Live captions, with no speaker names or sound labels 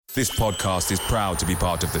This podcast is proud to be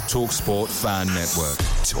part of the TalkSport Fan Network.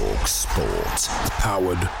 TalkSport.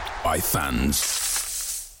 Powered by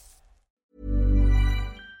fans.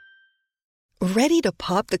 Ready to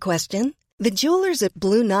pop the question? The jewelers at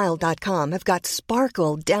BlueNile.com have got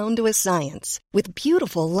sparkle down to a science with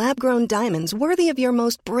beautiful lab-grown diamonds worthy of your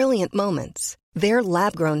most brilliant moments. Their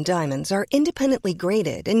lab-grown diamonds are independently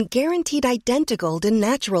graded and guaranteed identical to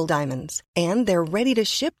natural diamonds, and they're ready to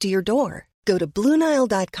ship to your door. Go to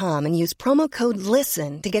BlueNile.com and use promo code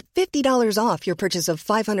LISTEN to get $50 off your purchase of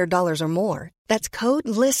 $500 or more. That's code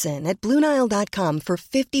LISTEN at BlueNile.com for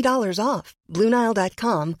 $50 off.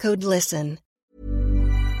 BlueNile.com, code LISTEN.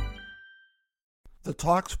 The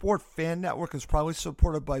TalkSport Fan Network is proudly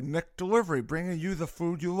supported by McDelivery, bringing you the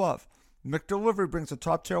food you love. McDelivery brings a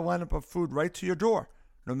top-tier lineup of food right to your door.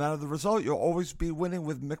 No matter the result, you'll always be winning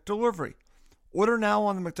with McDelivery. Order now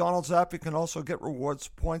on the McDonald's app. You can also get rewards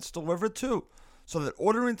points delivered too, so that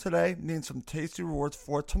ordering today means some tasty rewards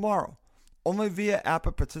for tomorrow. Only via app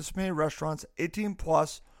at participating restaurants. 18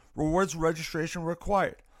 plus. Rewards registration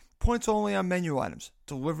required. Points only on menu items.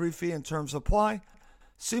 Delivery fee and terms apply.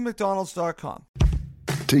 See McDonald's.com.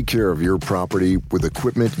 Take care of your property with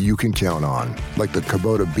equipment you can count on, like the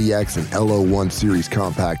Kubota BX and LO1 Series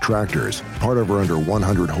compact tractors, part of our under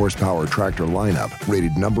 100 horsepower tractor lineup,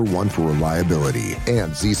 rated #1 for reliability,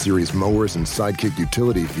 and Z-Series mowers and Sidekick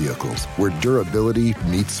utility vehicles, where durability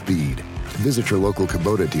meets speed. Visit your local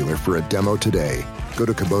Kubota dealer for a demo today. Go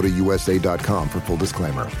to KubotaUSA.com for full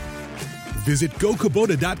disclaimer. Visit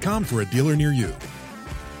GoKubota.com for a dealer near you.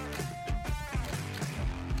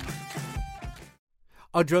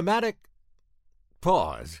 A dramatic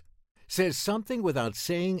pause says something without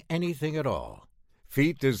saying anything at all.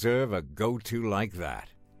 Feet deserve a go-to like that.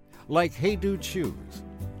 Like Hey Dude shoes.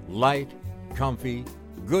 Light, comfy,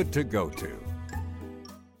 good to go to.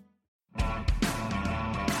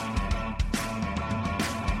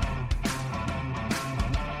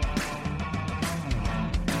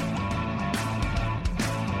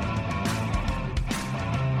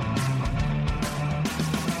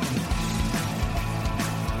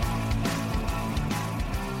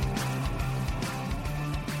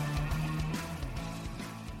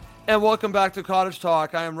 And welcome back to Cottage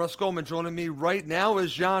Talk. I am Russ Goldman. Joining me right now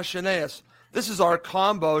is Jean Chaneas. This is our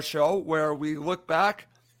combo show where we look back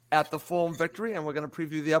at the Fulham victory, and we're going to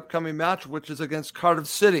preview the upcoming match, which is against Cardiff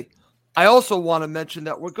City. I also want to mention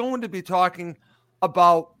that we're going to be talking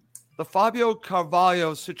about the Fabio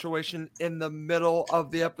Carvalho situation in the middle of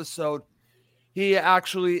the episode. He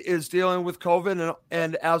actually is dealing with COVID,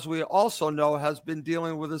 and as we also know, has been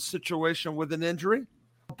dealing with a situation with an injury.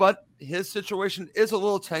 But his situation is a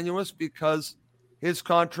little tenuous because his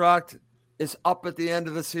contract is up at the end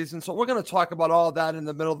of the season. So we're going to talk about all that in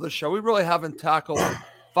the middle of the show. We really haven't tackled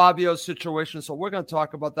Fabio's situation, so we're going to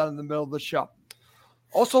talk about that in the middle of the show.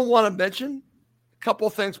 Also want to mention a couple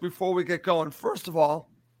of things before we get going. First of all,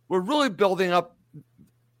 we're really building up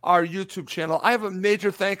our YouTube channel. I have a major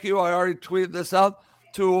thank you. I already tweeted this out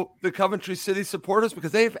to the Coventry City supporters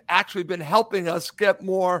because they've actually been helping us get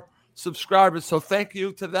more subscribers. So thank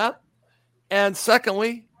you to that. And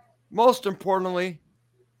secondly, most importantly,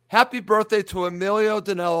 happy birthday to Emilio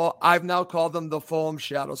Danello. I've now called them the Fulham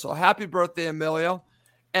Shadow. So happy birthday, Emilio.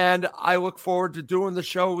 And I look forward to doing the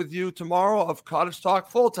show with you tomorrow of Cottage Talk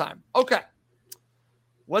full-time. Okay,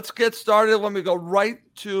 let's get started. Let me go right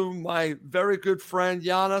to my very good friend,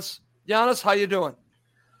 Giannis. Giannis, how you doing?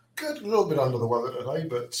 Good, a little bit under the weather today,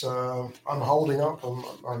 but I'm holding up.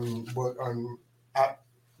 I'm at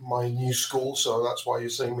my new school, so that's why you're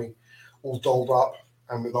seeing me all dolled up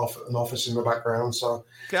and with an office in the background. So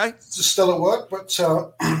okay, it's still at work, but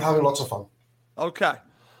having lots of fun. Okay,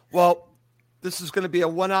 well, this is going to be a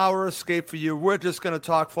 1 hour escape for you. We're just going to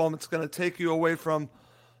talk Fulham. It's going to take you away from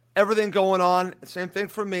everything going on. Same thing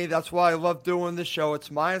for me. That's why I love doing this show. It's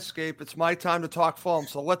my escape. It's my time to talk Fulham.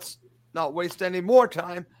 So let's not waste any more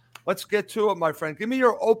time. Let's get to it, my friend. Give me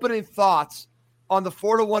your opening thoughts on the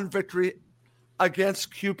 4-1 victory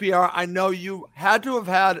against QPR. I know you had to have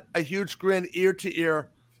had a huge grin ear to ear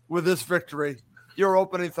with this victory. Your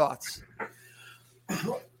opening thoughts. I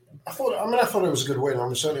thought it was a good win. I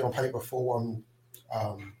mean, certainly on paper, 4-1.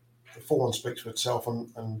 The 4-1 speaks for itself,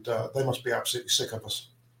 and they must be absolutely sick of us,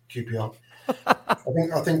 QPR. I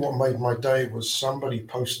think what made my day was somebody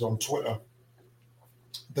posted on Twitter.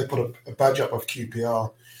 They put a badge up of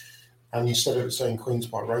QPR, and instead of it saying Queens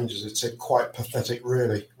Park Rangers, it said "quite pathetic,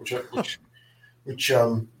 really," which I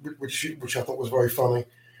thought was very funny.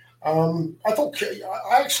 I'm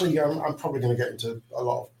probably going to get into a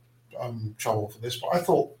lot of trouble for this, but I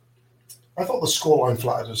thought the scoreline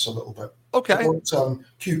flattered us a little bit. Okay. I thought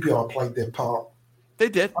QPR played their part They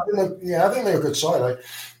did. I think they're a good side.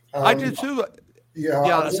 I do too.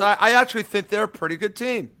 Yeah, I actually think they're a pretty good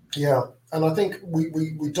team. Yeah, and I think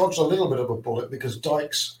we dodged a little bit of a bullet because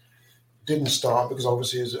Dykes didn't start because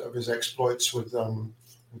obviously of his exploits with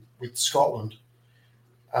Scotland,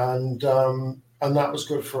 and that was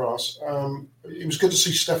good for us. It was good to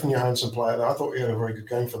see Stefan Johansson play there. I thought he had a very good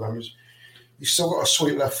game for them. He's still got a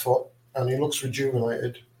sweet left foot, and he looks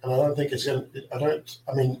rejuvenated. And I don't think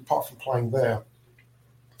apart from playing there,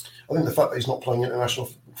 I think the fact that he's not playing international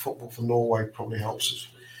football for Norway probably helps. His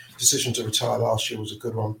decision to retire last year was a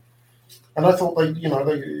good one. And I thought I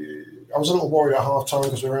was a little worried at half time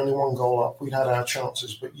because we were only one goal up. We'd had our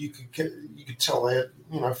chances, but you could tell they had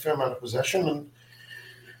a fair amount of possession and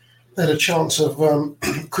they had a chance of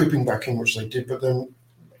creeping back in, which they did. But then,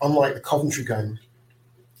 unlike the Coventry game,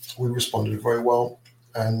 we responded very well.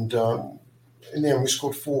 And in the end, we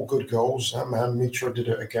scored 4 good goals. That man, Mitra, did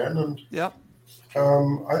it again. And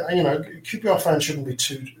QPR fans shouldn't be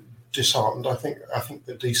too disheartened. I think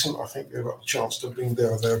they're decent. I think they've got a chance to be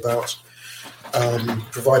there or thereabouts,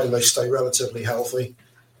 provided they stay relatively healthy.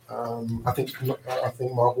 I think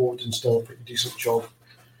Mark Warden's done a pretty decent job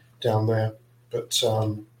down there, but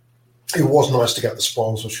it was nice to get the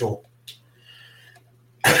spoils for sure.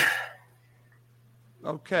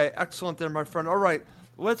 Okay, excellent there, my friend. All right,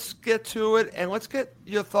 let's get to it, and let's get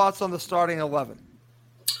your thoughts on the starting 11.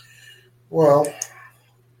 Well,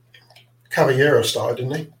 Caballero started,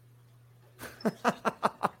 didn't he?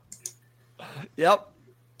 Yep.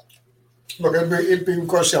 Look, it'd be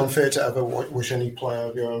grossly unfair to ever wish any player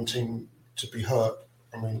of your own team to be hurt.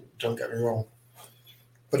 I mean, don't get me wrong.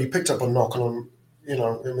 But he picked up a knock, and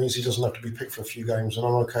it means he doesn't have to be picked for a few games, and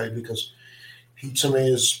I'm okay because he, to me,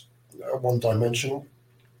 is one-dimensional.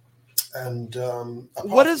 And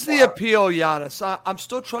what is the appeal, Giannis? I'm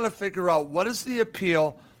still trying to figure out what is the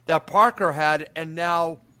appeal that Parker had and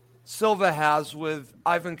now Silva has with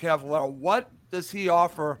Ivan Cavallero. What does he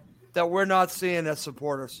offer that we're not seeing as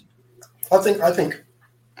supporters? I think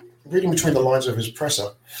reading between the lines of his presser,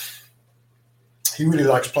 he really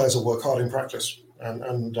likes players that work hard in practice,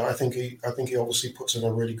 and I think he obviously puts in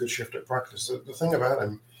a really good shift at practice. The thing about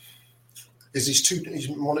him is he's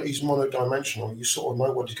monodimensional. You sort of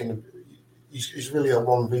know what he's going to. He's really a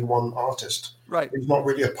 1v1 artist. Right. He's not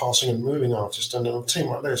really a passing and moving artist. And in a team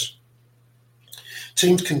like this,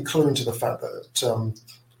 teams can clue into the fact that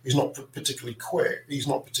he's not particularly quick. He's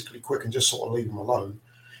not particularly quick, and just sort of leave him alone,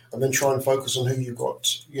 and then try and focus on who you've got.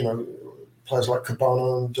 Players like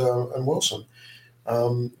Cabana and Wilson.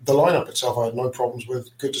 The lineup itself, I had no problems with.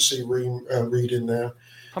 Good to see Reed in there.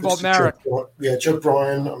 How about Marek? Joe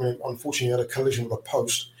Bryan. I mean, unfortunately, he had a collision with a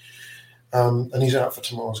post, and he's out for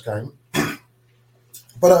tomorrow's game.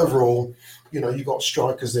 But overall, you got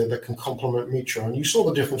strikers there that can complement Mitra, and you saw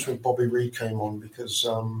the difference when Bobby Reed came on because,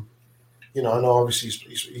 I know obviously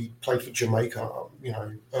he played for Jamaica,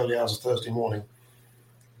 early hours of Thursday morning,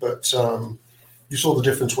 but you saw the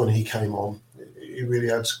difference when he came on. He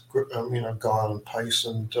really adds, guile and pace,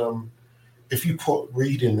 and if you put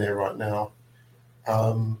Reed in there right now,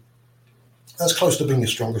 that's close to being your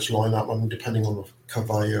strongest lineup. I mean, depending on the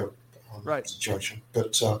Carvalho situation,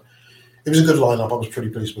 but. It was a good lineup. I was pretty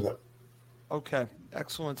pleased with it. Okay.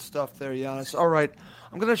 Excellent stuff there, Giannis. All right.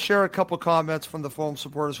 I'm going to share a couple comments from the Fulham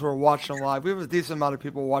supporters who are watching live. We have a decent amount of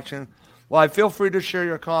people watching live. Feel free to share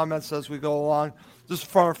your comments as we go along. This is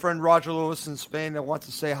from our friend Roger Lewis in Spain that wants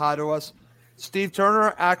to say hi to us. Steve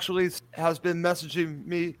Turner actually has been messaging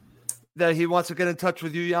me that he wants to get in touch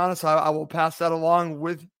with you, Giannis. I will pass that along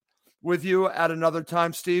with you at another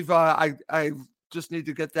time, Steve. I just need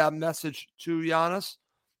to get that message to Giannis.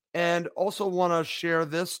 And also want to share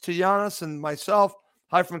this to Giannis and myself.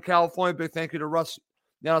 Hi from California. Big thank you to Russ,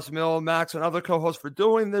 Giannis, Milo, Max, and other co-hosts for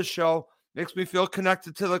doing this show. Makes me feel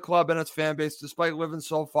connected to the club and its fan base, despite living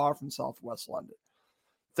so far from Southwest London.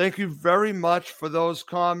 Thank you very much for those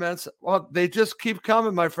comments. Well, they just keep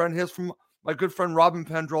coming, my friend. Here's from my good friend Robin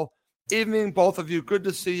Pendrell. Evening, both of you. Good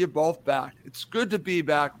to see you both back. It's good to be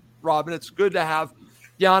back, Robin. It's good to have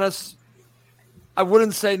Giannis. I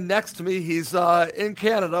wouldn't say next to me. He's in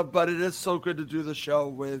Canada, but it is so good to do the show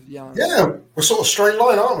with Giannis. Yeah, we're sort of straight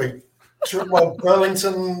line, aren't we? Well,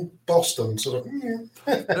 Burlington, Boston, sort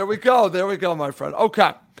of. There we go, my friend.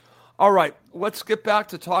 Okay. All right. Let's get back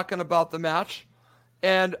to talking about the match.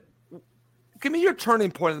 And give me your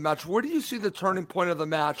turning point of the match. Where do you see the turning point of the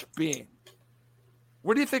match being?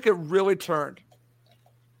 Where do you think it really turned?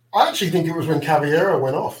 I actually think it was when Caballero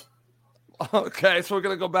went off. Okay, so we're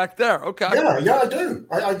going to go back there. Okay. Yeah, I do.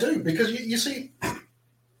 I do. Because you see,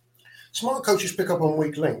 smart coaches pick up on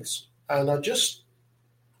weak links. And I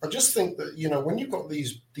I just think that, when you've got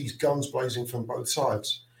these guns blazing from both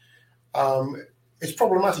sides, it's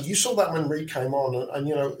problematic. You saw that when Reed came on,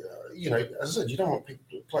 and as I said, you don't want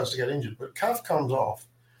players to get injured, but Cav comes off.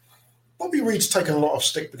 Bobby Reed's taken a lot of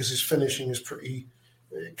stick because his finishing is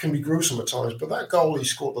it can be gruesome at times, but that goal he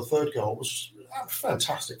scored, the third goal, was a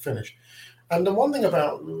fantastic finish. And the one thing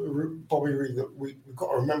about Bobby Reed that we've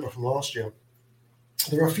got to remember from last year,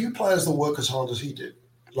 there are a few players that work as hard as he did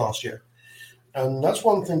last year. And that's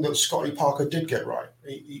one thing that Scotty Parker did get right.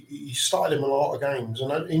 He started him in a lot of games,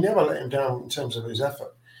 and he never let him down in terms of his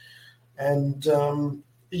effort. And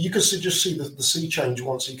you could just see the sea change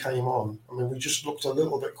once he came on. I mean, we just looked a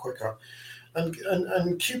little bit quicker. And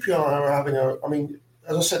QPR are having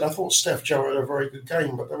as I said, I thought Steph Joe had a very good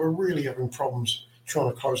game, but they were really having problems trying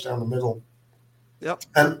to close down the middle. Yep.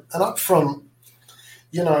 And up front,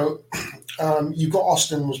 you've got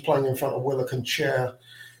Austin was playing in front of Willock and Chair.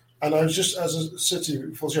 And I was just, as I said to you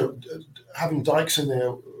before, having Dykes in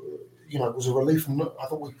there, was a relief. And I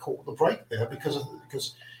thought we caught the break there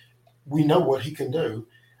because we know what he can do.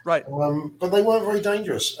 Right. But they weren't very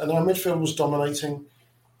dangerous. And our midfield was dominating.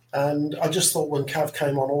 And I just thought when Cav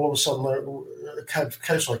came on, all of a sudden,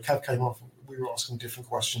 Cav came off, we were asking different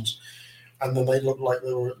questions. And then they looked like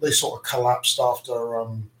they sort of collapsed after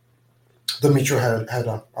the Mitra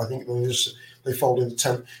header. I think they folded the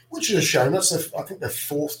 10, which is a shame. That's I think their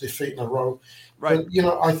fourth defeat in a row. Right.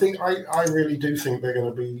 But, I think I really do think they're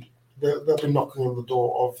going to be they'll be knocking on the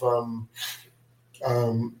door of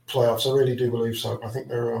playoffs. I really do believe so. I think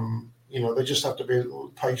they're they just have to be a little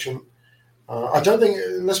patient. I don't think.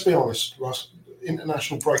 Let's be honest, Russ.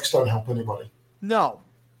 International breaks don't help anybody. No.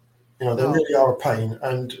 They really are a pain.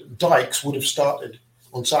 And Dykes would have started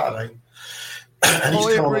on Saturday. And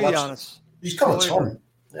he's come a ton.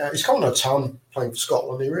 Yeah, he's come a ton playing for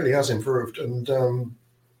Scotland. He really has improved, and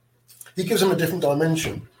he gives them a different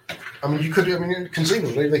dimension. I mean,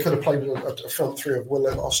 conceivably they could have played a front three of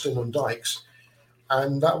Willett, Austin, and Dykes,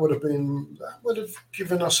 and that would have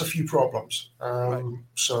given us a few problems. Right.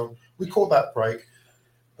 So we caught that break.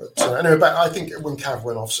 But anyway, but I think when Cav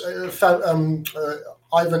went off,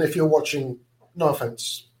 Ivan, if you're watching, no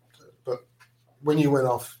offense, but when you went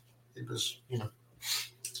off, it was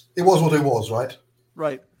it was what it was, right?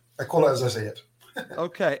 Right. I call it as I see it.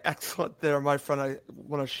 Okay, excellent there, my friend. I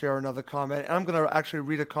want to share another comment. And I'm going to actually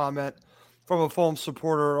read a comment from a Fulham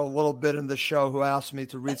supporter a little bit in the show who asked me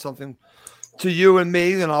to read something to you and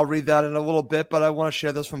me, and I'll read that in a little bit. But I want to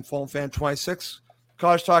share this from Fulham Fan 26.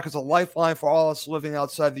 Cottage Talk is a lifeline for all us living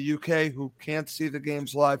outside the UK who can't see the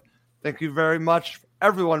games live. Thank you very much,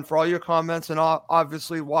 everyone, for all your comments and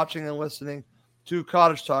obviously watching and listening to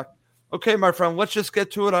Cottage Talk. Okay, my friend, let's just get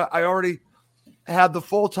to it. I already had the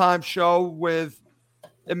full-time show with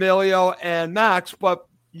Emilio and Max, but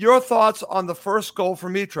your thoughts on the first goal for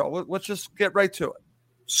Mitra? Let's just get right to it.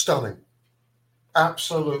 Stunning.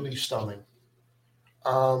 Absolutely stunning.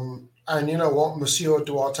 And you know what? Monsieur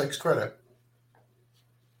Duarte takes credit.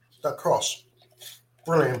 That cross.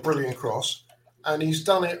 Brilliant cross. And he's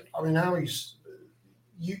done it. I mean,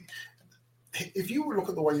 if you look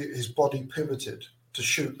at the way his body pivoted to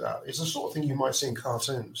shoot that, it's the sort of thing you might see in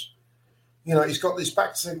cartoons. He's got this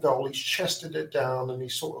back to the goal, he's chested it down, and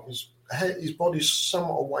he's sort of his body's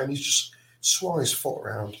somewhat away, and he's just swung his foot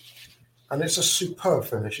around. And it's a superb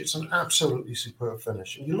finish. It's an absolutely superb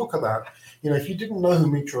finish. And you look at that, if you didn't know who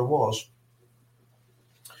Mitra was,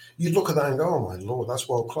 you'd look at that and go, oh my Lord, that's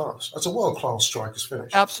world class. That's a world class striker's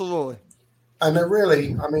finish. Absolutely. And they're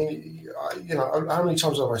really, how many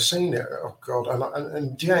times have I seen it? Oh God!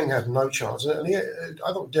 And Dieng had no chance. And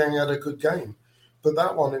I thought Dieng had a good game, but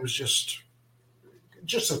that one, it was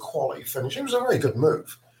just a quality finish. It was a very good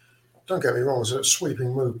move. Don't get me wrong; it was a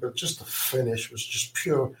sweeping move, but just the finish was just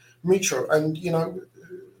pure Mitra. And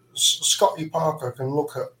Scotty Parker can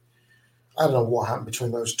look at. I don't know what happened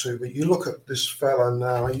between those two, but you look at this fella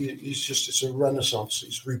now. It's a renaissance.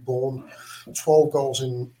 He's reborn. 12 goals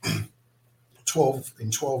in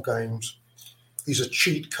 12 games. He's a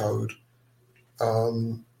cheat code,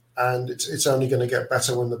 and it's only going to get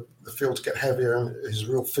better when the fields get heavier and his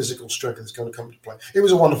real physical strength is going to come to play. It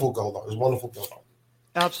was a wonderful goal, though. It was a wonderful goal.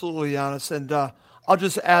 Absolutely, Giannis. And I'll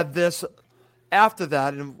just add this after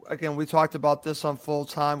that. And again, we talked about this on full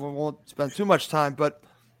time. We won't spend too much time, but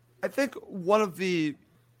I think one of the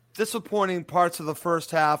disappointing parts of the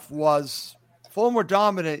first half was Fulham were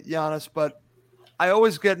dominant, Giannis, but I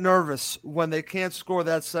always get nervous when they can't score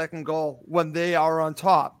that second goal when they are on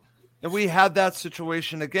top. And we had that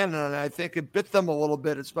situation again, and I think it bit them a little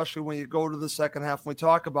bit, especially when you go to the second half and we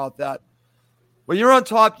talk about that. When you're on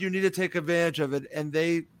top, you need to take advantage of it. And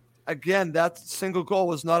that single goal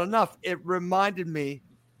was not enough. It reminded me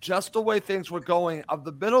just the way things were going of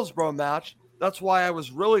the Middlesbrough match, that's why I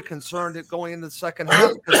was really concerned at going into the second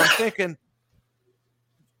half, because I'm thinking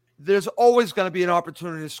there's always going to be an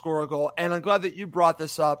opportunity to score a goal. And I'm glad that you brought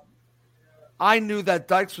this up. I knew that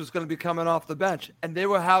Dykes was going to be coming off the bench, and they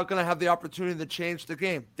were going to have the opportunity to change the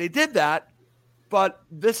game. They did that, but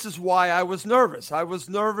this is why I was nervous. I was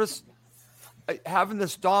nervous having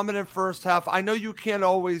this dominant first half. I know you can't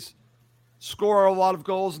always score a lot of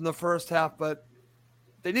goals in the first half, but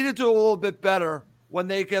they need to do a little bit better when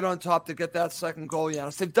they get on top to get that second goal,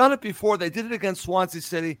 Giannis. They've done it before. They did it against Swansea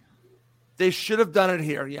City. They should have done it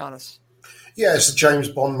here, Giannis. Yeah, it's the James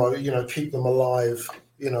Bond mode, keep them alive,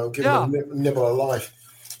 give them a nibble of life.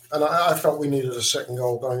 And I felt we needed a second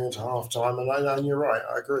goal going into half-time. And you're right,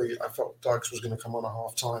 I agree. I felt Dykes was going to come on at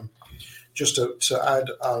half-time just to add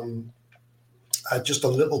just a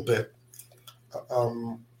little bit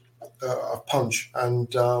of punch.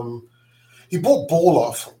 And he brought Ball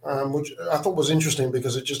off, which I thought was interesting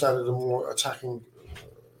because it just added a more attacking,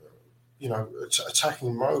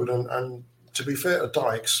 attacking mode. And to be fair to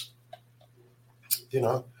Dykes,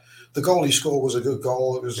 the goal he scored was a good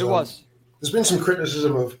goal. It was. There's been some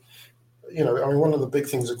criticism of, one of the big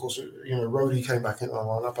things, of course, Rhodey came back into the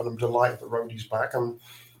lineup, and I'm delighted that Rhodey's back. And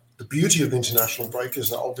the beauty of the international break is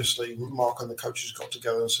that obviously Mark and the coaches got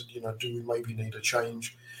together and said, do we maybe need a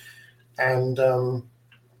change? And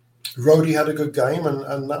Rhodey had a good game,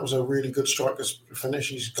 and that was a really good striker's finish.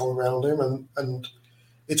 He's gone around him, and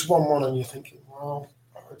it's 1-1, and you're thinking, well,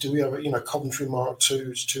 do we have Coventry Mark 2?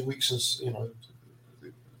 It's 2 weeks since the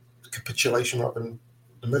capitulation up in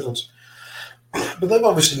the Midlands, but they've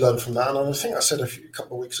obviously learned from that. And I think I said a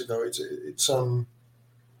couple of weeks ago, it's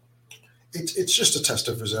just a test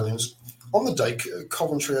of resilience. On the day,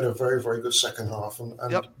 Coventry had a very, very good second half, and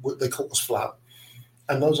they caught us flat.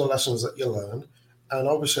 And those are lessons that you learn. And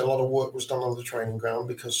obviously, a lot of work was done on the training ground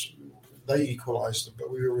because they equalised, but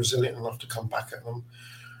we were resilient enough to come back at them.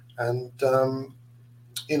 And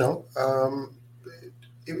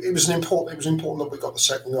it was important. It was important that we got the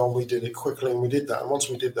second goal. We did it quickly, and we did that. And once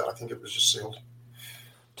we did that, I think it was just sealed.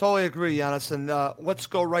 Totally agree, Giannis. And let's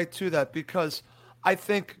go right to that, because I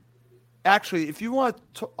think, actually, if you want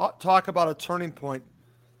to talk about a turning point,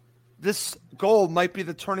 this goal might be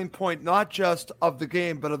the turning point not just of the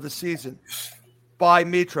game but of the season. By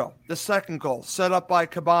Mitro, the second goal set up by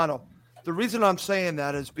Cabano. The reason I'm saying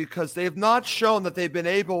that is because they have not shown that they've been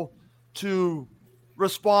able to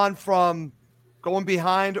respond from going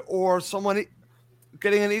behind or someone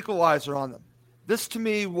getting an equalizer on them. This to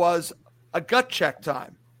me was a gut check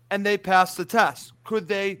time, and they passed the test. Could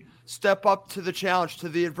they step up to the challenge, to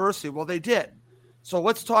the adversity? Well, they did. So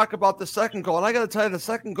let's talk about the second goal. And I got to tell you, the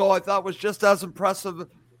second goal I thought was just as impressive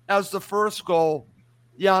as the first goal,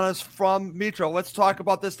 Giannis, from Mitro. Let's talk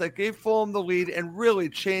about this. That gave Fulham the lead and really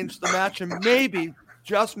changed the match, and maybe,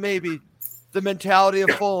 just maybe, the mentality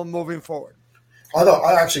of Fulham moving forward. I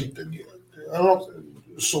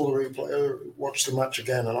saw the replay, watched the match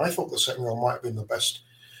again, and I thought the second goal might have been the best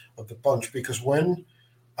of the bunch, because when,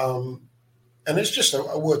 and it's just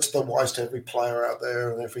a word to the wise to every player out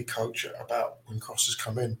there and every coach about when crosses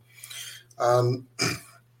come in.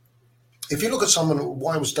 If you look at someone,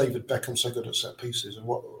 why was David Beckham so good at set pieces? And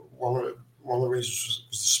one of the reasons was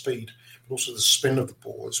the speed, but also the spin of the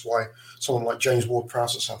ball. It's why someone like James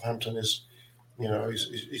Ward-Prowse at Southampton is,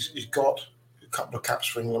 he's got a couple of caps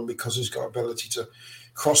for England because he's got ability to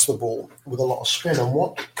cross the ball with a lot of spin. And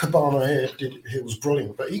what Cabana did here was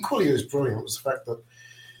brilliant. But equally as brilliant was the fact that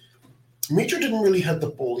Mitro didn't really have the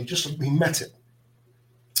ball. He met it.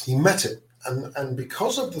 He met it. And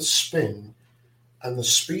because of the spin and the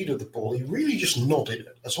speed of the ball, he really just nodded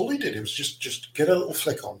it. That's all he did. It was just get a little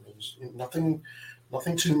flick on. It was nothing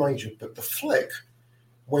too major. But the flick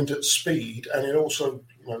went at speed, and it also,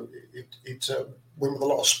 it went with a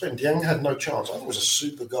lot of spin. Dieng had no chance. I think it was a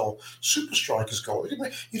super goal, super striker's goal.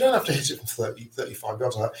 You don't have to hit it from 30, 35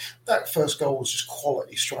 yards. That first goal was just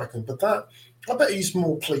quality striking. But I bet he's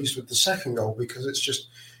more pleased with the second goal because it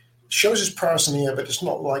shows his prowess in the air, but it's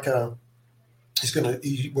not like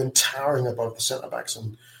he went towering above the centre backs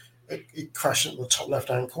and it crashed into the top left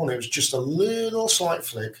hand corner. It was just a little slight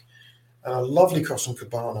flick and a lovely cross from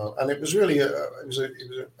Cabano, and it was really a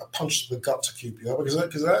punch to the gut to QPR because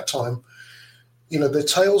at that time, their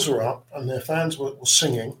tails were up and their fans were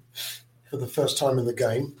singing for the first time in the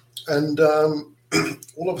game, and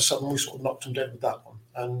all of a sudden we sort of knocked them dead with that one.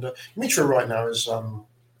 And Mitro right now is,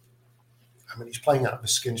 he's playing out of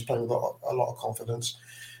his skin. He's playing with a lot of confidence.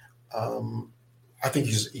 I think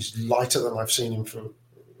he's lighter than I've seen him for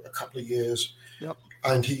a couple of years. Yep.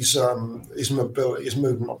 And his mobility, his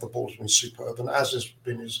movement of the ball has been superb, and as has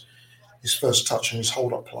been his first touch and his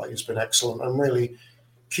hold-up play has been excellent. And really,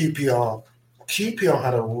 QPR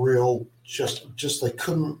had a real just they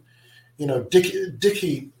couldn't,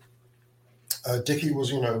 Dickey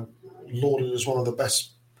was, lauded as one of the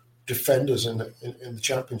best defenders in the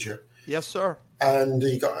Championship. Yes, sir. And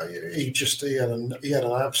he had an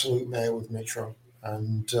absolute mare with Mitro,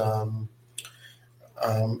 and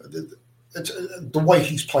the way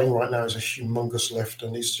he's playing right now is a humongous lift,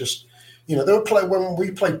 and he's just, when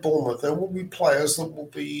we play Bournemouth, there will be players that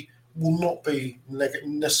will not be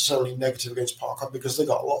necessarily negative against Parker because they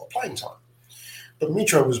got a lot of playing time. But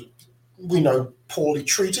Mitro was, we know, poorly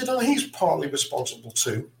treated, and he's partly responsible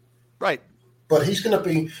too. Right. But he's going to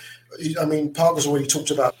be, Parker's already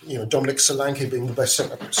talked about, Dominic Solanke being the best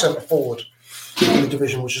centre forward in the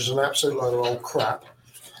division, which is an absolute load of old crap.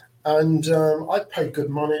 And I paid good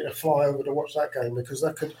money to fly over to watch that game because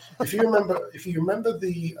that could, if you remember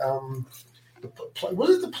the was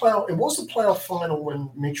it the playoff? It was the playoff final when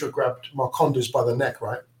Mitro grabbed Marcondes by the neck,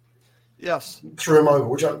 right? Yes. Threw him over,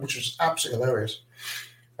 which was absolutely hilarious.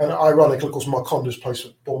 And ironically, of course, Marcondes plays for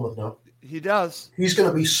Bournemouth now. He does. He's going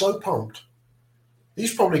to be so pumped.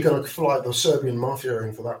 He's probably going to fly the Serbian mafia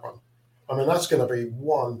in for that one. I mean, that's going to be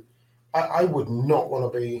one. I would not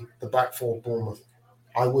want to be the back four of Bournemouth.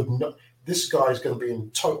 I would not. This guy's going to be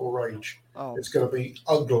in total rage. Oh. It's going to be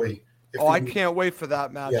ugly. I can't wait for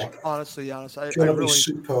that match. Yeah. Honestly, Giannis. It's going to be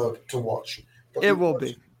superb to watch. It will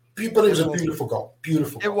be. But it was a beautiful goal.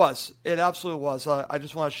 Beautiful goal. It was. It absolutely was. I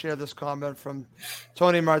just want to share this comment from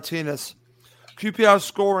Tony Martinez. QPR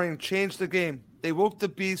scoring changed the game. They woke the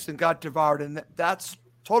beast and got devoured, and that's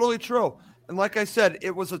totally true. And like I said,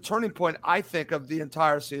 it was a turning point, I think, of the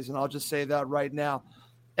entire season. I'll just say that right now.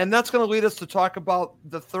 And that's going to lead us to talk about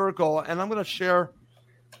the third goal. And I'm going to share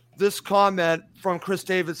this comment from Chris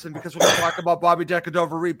Davidson because we're going to talk about Bobby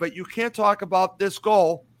Decordova-Reid. But you can't talk about this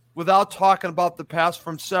goal without talking about the pass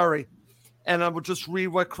from Seri. And I will just read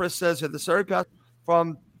what Chris says here. The Seri pass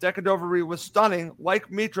from Decordova-Reid was stunning. Like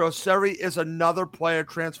Mitro, Seri is another player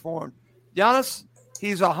transformed. Giannis,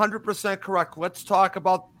 he's 100% correct. Let's talk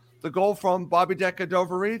about the goal from Bobby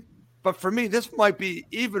Decordova-Reid. But for me, this might be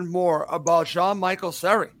even more about Jean-Michel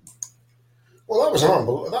Seri. Well, that was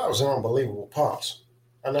an unbelievable pass.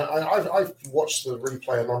 And I've watched the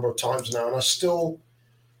replay a number of times now, and I still,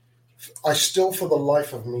 for the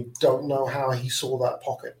life of me, don't know how he saw that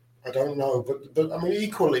pocket. I don't know. But I mean,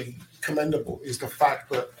 equally commendable is the fact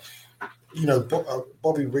that,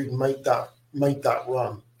 Bobby Reid made that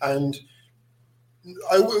run. And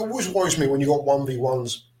it always worries me when you got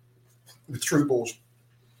 1v1s with through balls.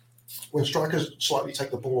 When strikers slightly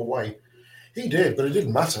take the ball away, he did, but it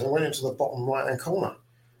didn't matter. It went into the bottom right-hand corner.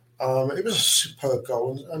 It was a superb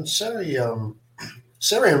goal, and Seri and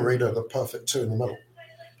Reid are the perfect two in the middle.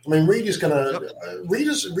 I mean, Reid is going to Reid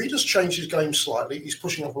has changed his game slightly. He's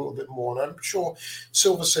pushing up a little bit more, and I'm sure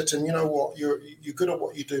Silva said to him, "You know what? You're good at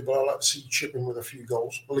what you do, but I'd like to see you chip in with a few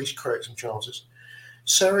goals, at least create some chances."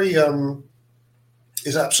 Seri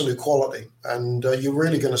is absolute quality, and you're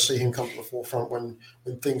really going to see him come to the forefront when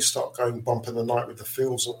things start going bump in the night with the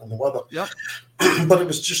fields and the weather. Yep. But it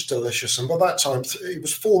was just delicious, and by that time it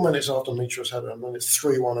was 4 minutes after Mitro's had it, and then it's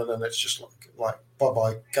 3-1, and then it's just like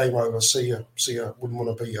bye-bye, game over, see ya, wouldn't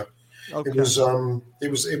want to be here. Okay. It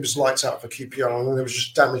was lights out for QPR, and then there was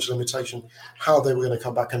just damage limitation, how they were going to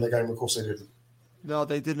come back in the game. Of course they didn't. No,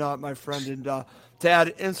 they did not, my friend. And to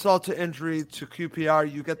add insult to injury to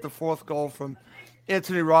QPR, you get the fourth goal from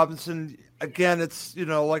Anthony Robinson. Again, it's,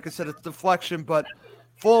 like I said, it's deflection, but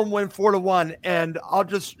Fulham win 4-1. And I'll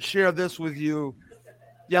just share this with you,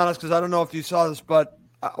 Giannis, because I don't know if you saw this, but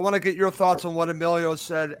I want to get your thoughts on what Emilio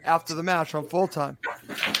said after the match on full time.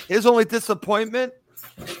 His only disappointment,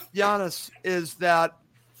 Giannis, is that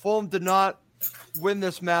Fulham did not win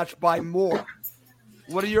this match by more.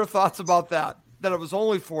 What are your thoughts about that? That it was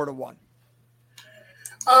only 4-1.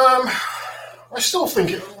 I still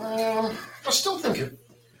think it flattered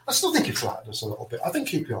us a little bit. I think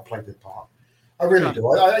QPR played their part. I really do.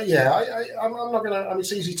 I'm not gonna. I mean,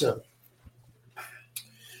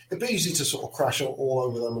 it'd be easy to sort of crash all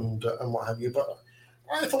over them and what have you. But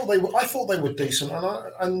I thought they were decent,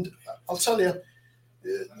 and I'll tell you,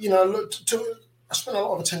 I spent a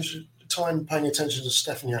lot of time paying attention to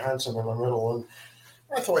Stefan Johansson in the middle, and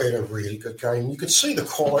I thought he had a really good game. You could see the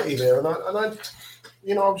quality there, and I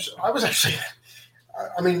was actually.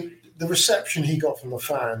 I mean, the reception he got from the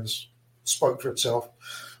fans spoke for itself.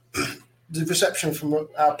 The reception from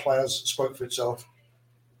our players spoke for itself.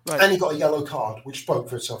 Right. And he got a yellow card, which spoke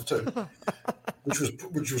for itself too. which was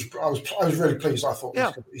I was really pleased. I thought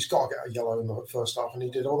he's got to get a yellow in the first half, and he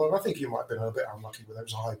did. Although I think he might have been a bit unlucky with it. It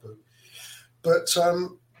was a high boot. But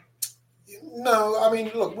No, I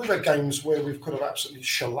mean, look, we've had games where we've could have absolutely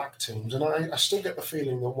shellacked teams, and I still get the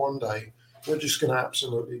feeling that one day we're just going to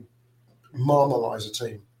absolutely marmalise a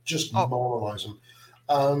team, just marmalise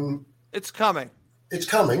them. It's coming. It's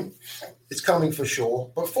coming. It's coming for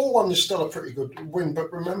sure. But 4-1 is still a pretty good win.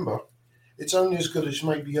 But remember, it's only as good as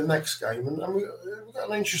maybe your next game. And we've got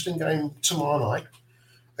an interesting game tomorrow night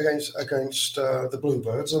against the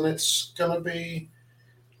Bluebirds, and it's going to be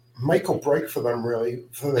make or break for them, really,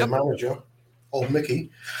 for their manager, old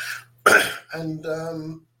Mickey. And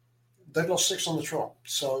they've lost 6 on the trot.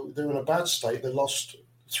 So they're in a bad state. They lost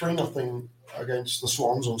 3-0 against the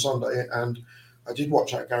Swans on Sunday, and I did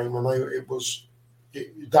watch that game, and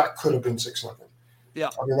that could have been 6-0. Yeah.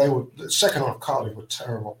 I mean, the second half Cardiff were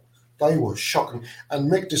terrible. They were shocking. And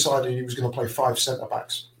Mick decided he was going to play 5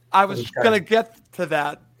 centre-backs. I was going to get to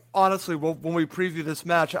that, honestly, when we preview this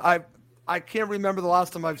match. I can't remember the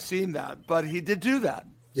last time I've seen that, but he did do that.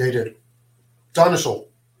 Yeah, he did. Dinosaur.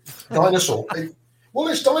 Well, it's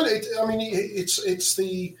I mean, it's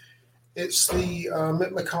the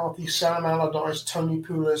Mick McCarthy, Sam Allardyce, Tony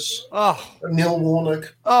Pulis, Neil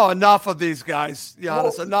Warnock. Oh, enough of these guys,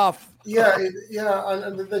 Giannis. Enough. Yeah,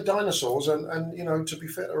 and they're dinosaurs. And to be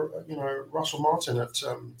fair, Russell Martin at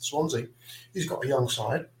Swansea, he's got a young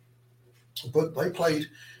side, but I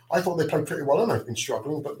thought they played pretty well, and they've been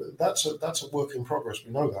struggling. But that's a work in progress.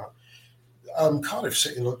 We know that. Cardiff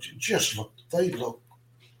City look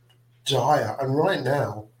dire, and right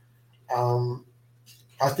now,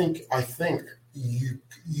 I think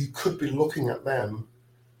you could be looking at them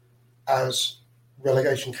as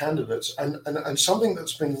relegation candidates, and something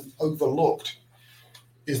that's been overlooked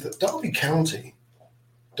is that Derby County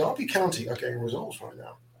are getting results right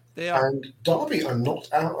now. They are. And Derby are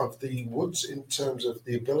not out of the woods in terms of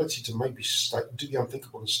the ability to maybe do the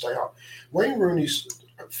unthinkable and stay up. Wayne Rooney's,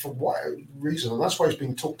 for whatever reason, and that's why he's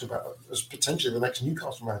being talked about as potentially the next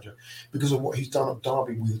Newcastle manager, because of what he's done at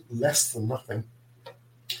Derby with less than nothing.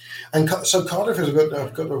 And so Cardiff has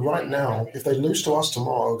got to right now, if they lose to us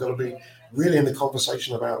tomorrow, got to be really in the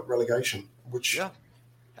conversation about relegation, which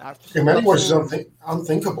in many ways is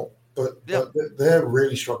unthinkable. But they're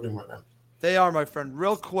really struggling right now. They are, my friend.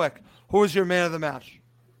 Real quick, who is your man of the match?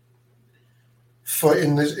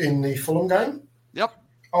 In the Fulham game? Yep.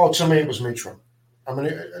 Oh, to me it was Mitro. I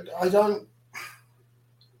mean, I don't.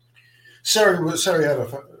 Seri had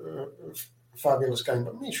a fabulous game,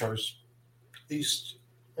 but Mitro's he's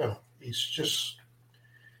just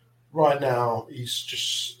right now.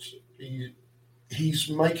 He's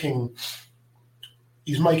making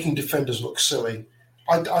defenders look silly.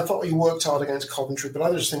 I thought he worked hard against Coventry, but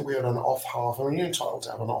I just think we had an off half. I mean, you're entitled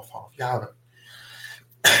to have an off half. You have it.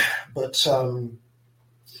 But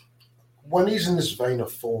when he's in this vein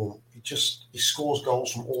of form, he scores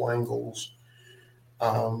goals from all angles,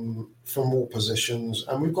 from all positions,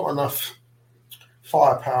 and we've got enough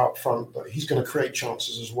firepower up front that he's going to create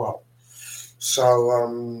chances as well.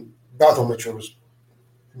 So Bethel Mitchell was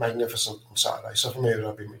magnificent on Saturday. So for me, it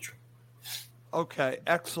would be Mitchell. Okay,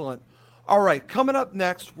 excellent. All right, coming up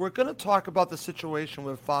next, we're going to talk about the situation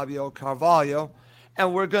with Fabio Carvalho,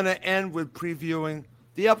 and we're going to end with previewing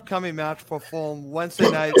the upcoming match for Fulham Wednesday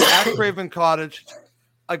night at Craven Cottage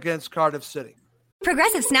against Cardiff City.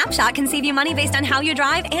 Progressive Snapshot can save you money based on how you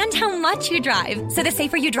drive and how much you drive. So the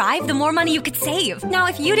safer you drive, the more money you could save. Now,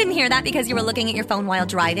 if you didn't hear that because you were looking at your phone while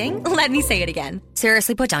driving, let me say it again.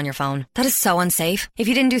 Seriously, put down your phone. That is so unsafe. If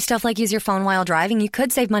you didn't do stuff like use your phone while driving, you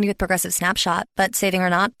could save money with Progressive Snapshot. But saving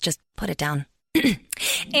or not, just put it down.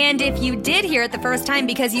 And if you did hear it the first time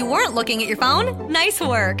because you weren't looking at your phone, nice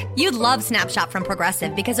work. You'd love Snapshot from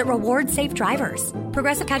Progressive because it rewards safe drivers.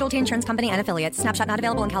 Progressive Casualty Insurance Company and Affiliates. Snapshot not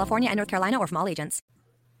available in California and North Carolina or from all agents.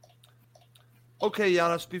 Okay,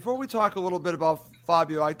 Giannis, before we talk a little bit about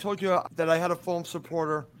Fabio, I told you that I had a Fulham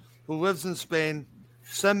supporter who lives in Spain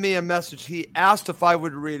send me a message. He asked if I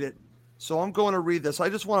would read it. So I'm going to read this. I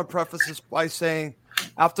just want to preface this by saying,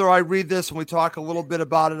 after I read this and we talk a little bit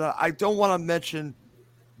about it, I don't want to mention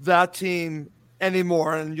that team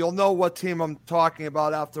anymore. And you'll know what team I'm talking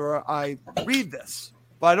about after I read this.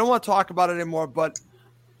 But I don't want to talk about it anymore. But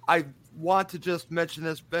I want to just mention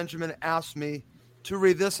this. Benjamin asked me to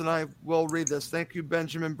read this, and I will read this. Thank you,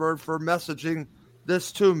 Benjamin Bird, for messaging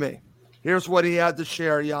this to me. Here's what he had to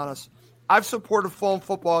share, Giannis. I've supported Fulham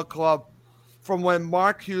Football Club from when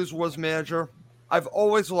Mark Hughes was manager. I've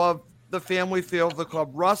always loved the family feel of the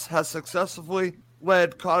club. Russ has successfully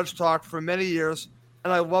led Cottage Talk for many years,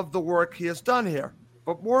 and I love the work he has done here.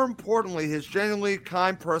 But more importantly, he's a genuinely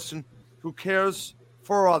kind person who cares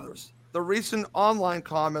for others. The recent online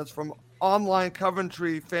comments from online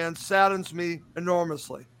Coventry fans saddens me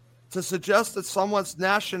enormously. To suggest that someone's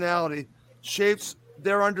nationality shapes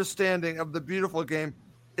their understanding of the beautiful game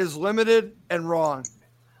is limited and wrong.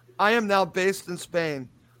 I am now based in Spain.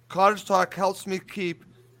 Cottage Talk helps me keep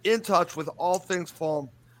in touch with all things Fulham.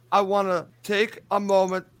 I want to take a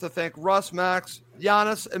moment to thank Russ, Max,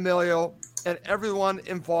 Giannis, Emilio, and everyone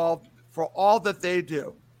involved for all that they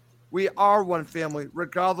do. We are one family,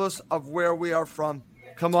 regardless of where we are from.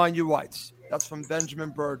 Come on, you Whites. That's from Benjamin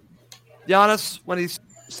Bird. Giannis, when he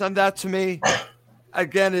sent that to me,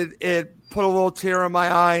 again, it put a little tear in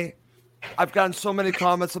my eye. I've gotten so many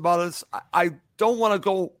comments about this. I don't want to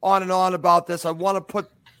go on and on about this. I want to put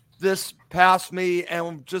this past me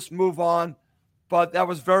and just move on. But that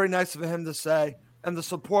was very nice of him to say. And the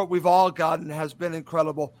support we've all gotten has been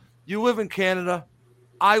incredible. You live in Canada.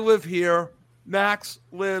 I live here. Max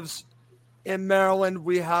lives in Maryland.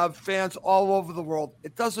 We have fans all over the world.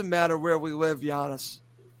 It doesn't matter where we live, Giannis.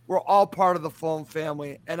 We're all part of the Fulham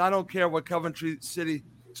family. And I don't care what Coventry City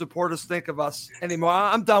supporters think of us anymore.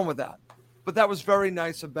 I'm done with that. But that was very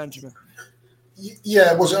nice of Benjamin.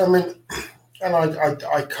 Yeah, it was. I mean, and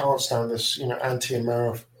I can't stand this,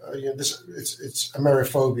 anti-America. It's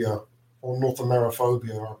Ameriphobia or North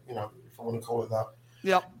Ameriphobia, if I want to call it that.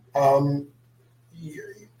 Yeah.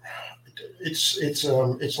 It's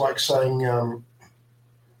like saying,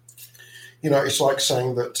 it's like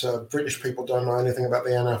saying that British people don't know anything about the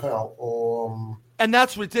NFL, or. And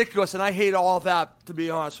that's ridiculous, and I hate all that. To be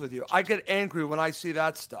honest with you, I get angry when I see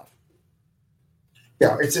that stuff.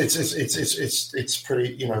 Yeah, it's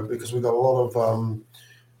pretty, because we've got a lot of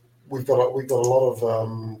we've got a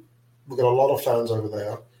lot of fans over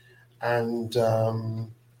there, and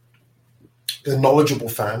they're knowledgeable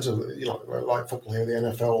fans of like football here, the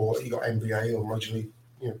NFL, or you got NBA or Major League,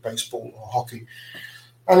 baseball or hockey,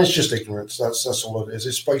 and it's just ignorance. That's all it is.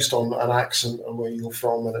 It's based on an accent and where you're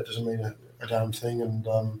from, and it doesn't mean a damn thing. And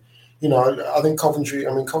I think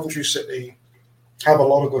Coventry City have a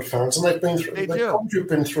lot of good fans, and they've been through. Coventry have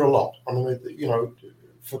been through a lot. I mean,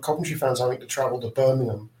 for Coventry fans having to travel to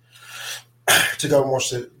Birmingham to go and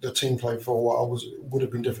watch the team play for a while would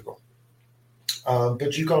have been difficult.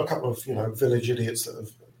 But you've got a couple of village idiots that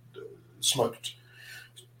have smoked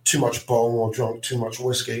too much bong or drunk too much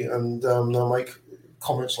whiskey, and they'll make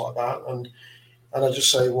comments like that. And I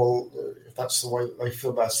just say, well, if that's the way that they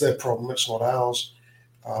feel, that's their problem. It's not ours.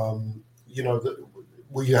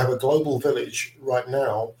 We have a global village right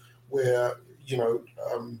now where,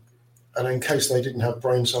 and in case they didn't have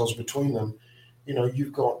brain cells between them,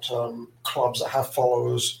 you've got clubs that have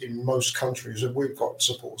followers in most countries. We've got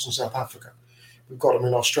supporters in South Africa. We've got them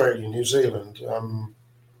in Australia, New Zealand,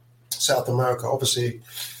 South America, obviously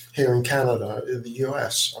here in Canada, in the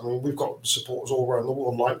US. I mean, we've got supporters all around the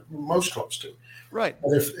world, like most clubs do. Right.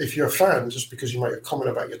 And if you're a fan, just because you make a comment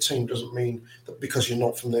about your team doesn't mean that because you're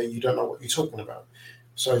not from there, you don't know what you're talking about.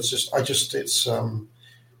 So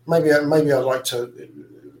maybe I'd like to.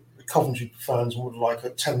 Coventry fans would like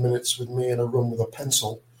 10 minutes with me in a room with a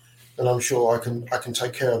pencil, and I'm sure I can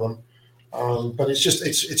take care of them. But it's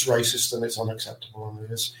racist and it's unacceptable. And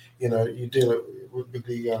it is, you deal it with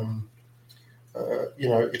the,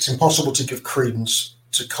 it's impossible to give credence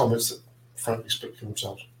to comments that frankly speak for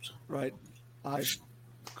themselves. So. Right. I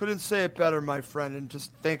couldn't say it better, my friend, and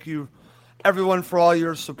just thank you, everyone, for all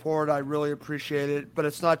your support. I really appreciate it. But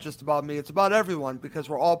it's not just about me. It's about everyone, because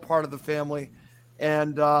we're all part of the family,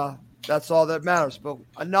 and that's all that matters. But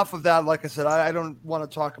enough of that. Like I said, I don't want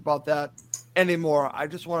to talk about that anymore. I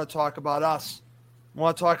just want to talk about us. I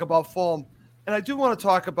want to talk about Fulham. And I do want to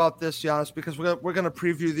talk about this, Giannis, because we're going to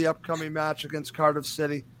preview the upcoming match against Cardiff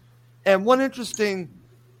City. And one interesting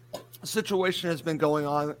situation has been going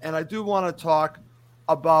on, and I do want to talk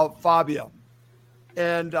about Fabio.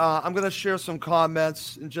 And I'm going to share some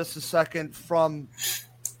comments in just a second from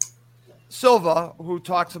Silva, who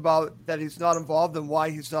talks about that he's not involved and why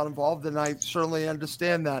he's not involved, and I certainly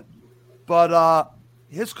understand that. But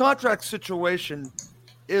his contract situation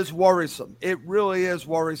is worrisome. It really is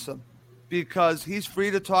worrisome, because he's free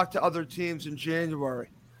to talk to other teams in January.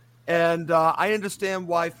 And I understand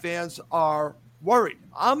why fans are worried.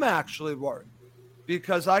 I'm actually worried,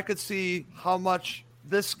 because I could see how much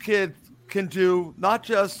this kid can do, not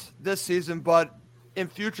just this season, but in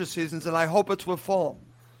future seasons, and I hope it's with Fulham.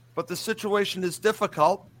 But the situation is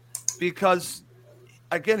difficult because,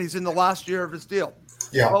 again, he's in the last year of his deal.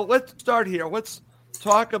 Yeah. Well, let's start here. Let's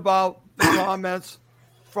talk about the comments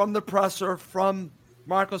from the presser, from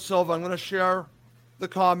Marco Silva. I'm going to share the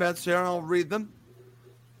comments here, and I'll read them.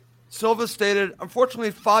 Silva stated,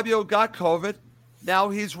 unfortunately, Fabio got COVID. Now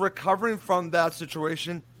he's recovering from that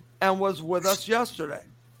situation and was with us yesterday.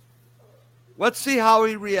 Let's see how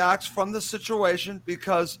he reacts from the situation,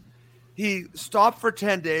 because he stopped for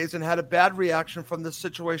 10 days and had a bad reaction from this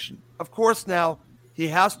situation. Of course, now he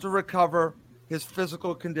has to recover his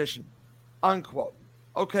physical condition, unquote.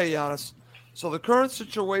 Okay, Giannis. So the current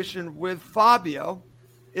situation with Fabio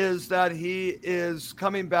is that he is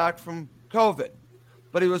coming back from COVID,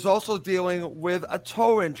 but he was also dealing with a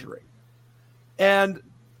toe injury. And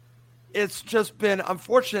it's just been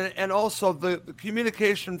unfortunate. And also the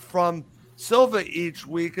communication from Silva each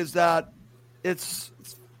week is that it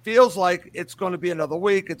feels like it's going to be another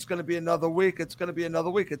week. It's going to be another week. It's going to be another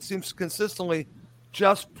week. It seems consistently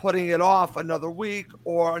just putting it off another week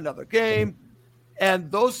or another game.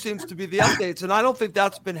 And those seems to be the updates. And I don't think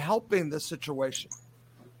that's been helping this situation.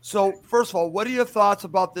 So first of all, what are your thoughts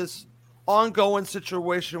about this ongoing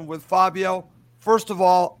situation with Fabio? First of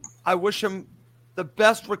all, I wish him the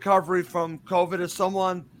best recovery from COVID. As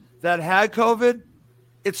someone that had COVID,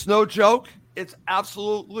 it's no joke. It's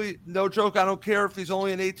absolutely no joke. I don't care if he's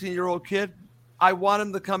only an 18-year-old kid. I want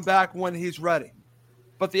him to come back when he's ready.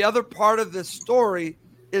 But the other part of this story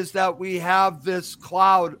is that we have this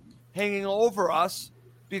cloud hanging over us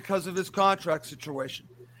because of his contract situation.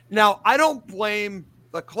 Now, I don't blame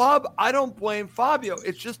the club. I don't blame Fabio.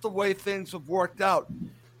 It's just the way things have worked out.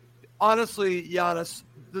 Honestly, Giannis,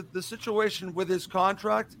 the situation with his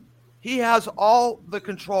contract, he has all the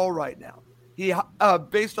control right now. He,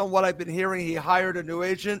 based on what I've been hearing, he hired a new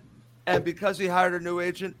agent, and because he hired a new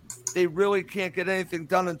agent, they really can't get anything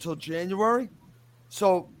done until January.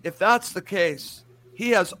 So if that's the case,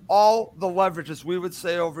 he has all the leverage, as we would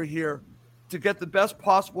say over here, to get the best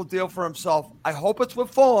possible deal for himself. I hope it's with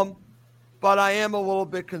Fulham, but I am a little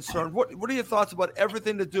bit concerned. What are your thoughts about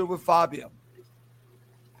everything to do with Fabio?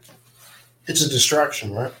 It's a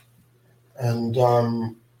distraction, right? And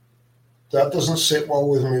that doesn't sit well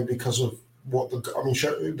with me because of what the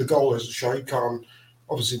goal is. Shahid Khan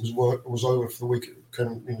obviously was over for the week,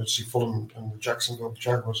 to see Fulham and Jacksonville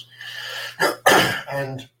Jaguars.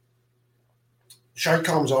 And Shahid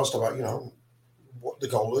Khan was asked about, what the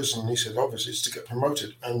goal is, and he said, obviously, it's to get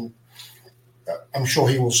promoted. And I'm sure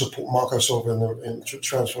he will support Marco Silva in the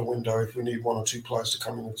transfer window if we need one or two players to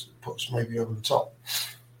come in and put us maybe over the top.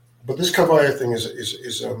 But this Carvalho thing is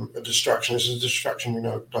a distraction. It's a distraction we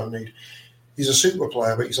don't need. He's a super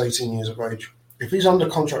player, but he's 18 years of age. If he's under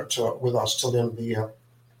contract with us till the end of the year,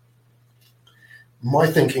 my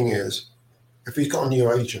thinking is, if he's got a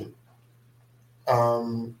new agent,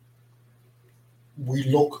 we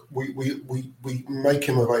make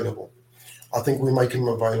him available. I think we make him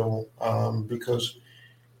available because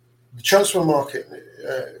the transfer market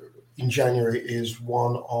in January is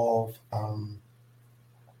one of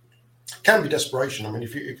can be desperation. I mean,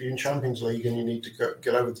 if you're in Champions League and you need to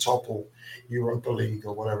get over the top, or Europa League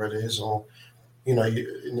or whatever it is, or in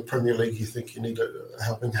the Premier League you think you need a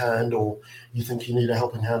helping hand, or you think you need a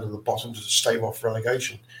helping hand at the bottom to stave off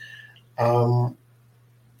relegation,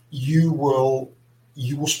 you will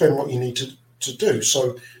spend what you need to do.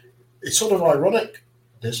 So it's sort of ironic,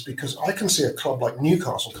 this, because I can see a club like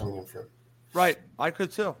Newcastle coming in for him. Right, I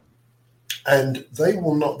could too. And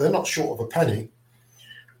they're not short of a penny.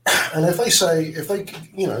 And if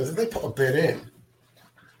they put a bid in,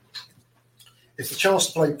 it's the chance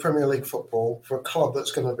to play Premier League football for a club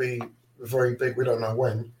that's going to be very big. We don't know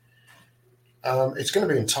when. It's going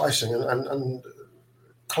to be enticing, and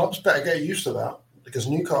clubs better get used to that, because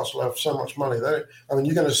Newcastle have so much money. You're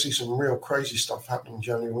going to see some real crazy stuff happening in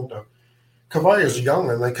January window. Carvalho's young,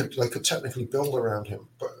 and they could technically build around him.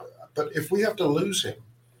 But if we have to lose him,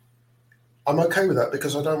 I'm okay with that,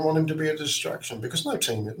 because I don't want him to be a distraction, because no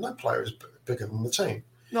player is bigger than the team.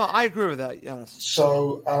 No, I agree with that, yes.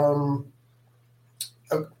 So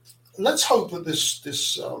let's hope that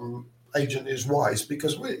this agent is wise,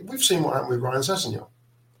 because we've seen what happened with Ryan Sessegnon.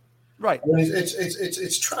 Right. I mean,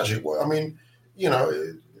 it's tragic. I mean, I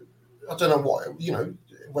don't know what,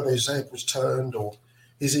 whether his head was turned or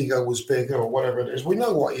his ego was bigger or whatever it is. We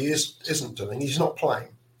know what he isn't doing. He's not playing.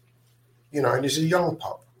 And he's a young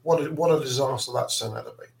pup. What a disaster that's turned out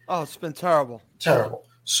to be. Oh, it's been terrible. Terrible.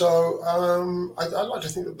 So I'd like to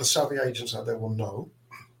think that the savvy agents out there will know.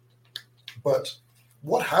 But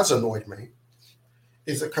what has annoyed me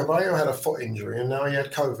is that Carvalho had a foot injury and now he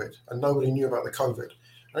had COVID, and nobody knew about the COVID.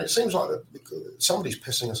 And it seems like somebody's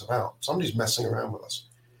pissing us about. Somebody's messing around with us.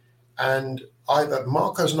 And either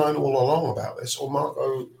Marco's known all along about this, or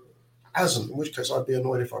Marco hasn't, in which case I'd be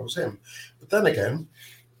annoyed if I was him. But then again,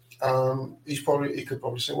 he could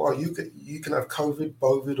probably say, well, you can have COVID,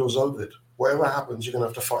 Bovid, or Zovid. Whatever happens, you're going to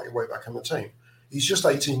have to fight your way back in the team. He's just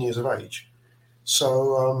 18 years of age.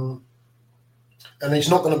 So, and he's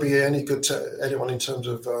not going to be any good to anyone in terms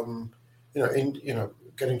of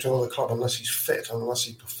getting to another club unless he's fit, unless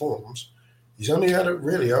he performs. He's only had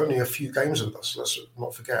only a few games with us. Let's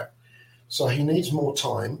not forget. So he needs more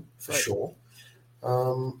time for sure.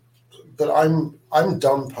 But I'm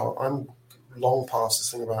done. I'm long past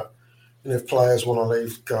this thing about if players want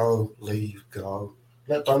to leave, go.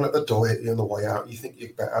 Don't let the door hit you on the way out. You think you're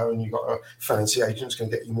better, and you've got a fancy agent that's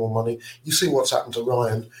going to get you more money. You see what's happened to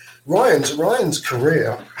Ryan. Ryan's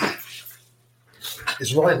career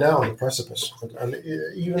is right now on the precipice, and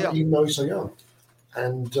even though he's so young,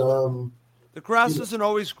 and the grass isn't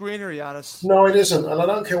always greener, Giannis. No, it isn't, and I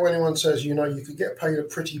don't care what anyone says. You could get paid a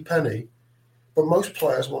pretty penny, but most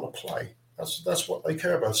players want to play. That's what they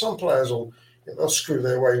care about. Some players they'll screw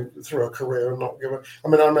their way through a career and not give it. I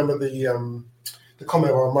mean, I remember the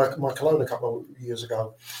comment by Michael Owen a couple of years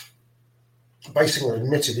ago. Basically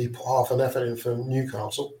admitted he put half an effort in for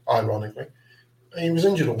Newcastle, ironically, and he was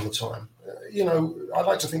injured all the time. I'd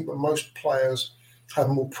like to think that most players have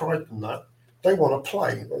more pride than that. They want to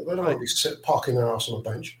play. They don't want to be parking their ass on a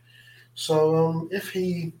bench. So if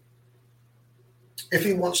he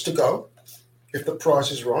wants to go, if the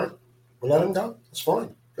price is right, we'll let him go. That's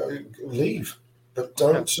fine. Leave, but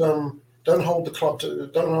don't hold the club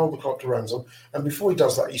to ransom. And before he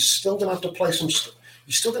does that, he's still going to have to play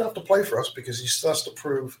He's still going to have to play for us because he still has to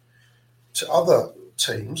prove to other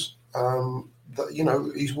teams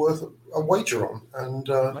that he's worth a wager on. And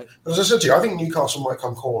as I said to you, I think Newcastle might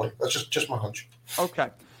come calling. That's just my hunch. Okay,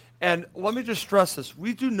 and let me just stress this: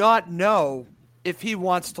 we do not know if he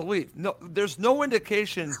wants to leave. No, there's no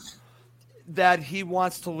indication that he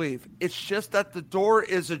wants to leave. It's just that the door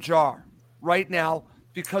is ajar right now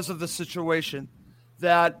because of the situation,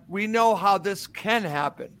 that we know how this can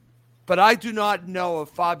happen. But I do not know if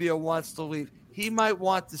Fabio wants to leave. He might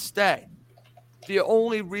want to stay. The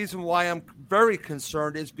only reason why I'm very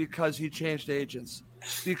concerned is because he changed agents.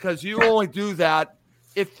 Because you only do that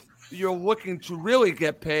if you're looking to really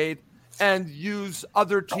get paid and use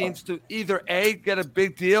other teams to either A, get a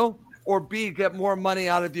big deal, or B, get more money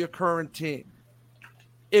out of your current team.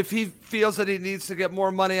 If he feels that he needs to get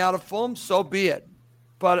more money out of Fulham, so be it.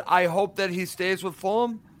 But I hope that he stays with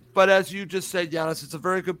Fulham. But as you just said, Giannis, it's a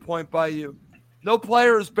very good point by you. No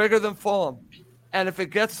player is bigger than Fulham. And if it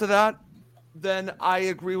gets to that, then I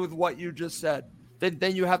agree with what you just said.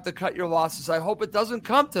 Then you have to cut your losses. I hope it doesn't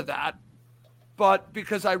come to that. But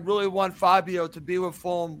because I really want Fabio to be with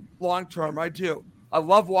Fulham long term, I do. I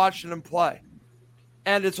love watching him play.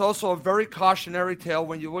 And it's also a very cautionary tale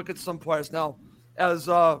when you look at some players. Now, as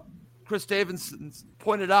Chris Davidson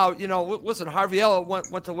pointed out, listen, Harvey Elliott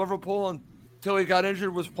went to Liverpool until he got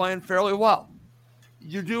injured, was playing fairly well.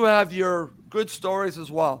 You do have your good stories as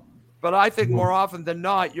well. But I think more often than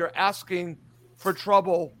not, you're asking for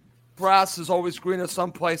trouble. Grass is always greener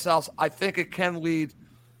someplace else. I think it can lead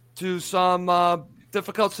to some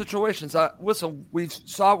difficult situations. Listen, we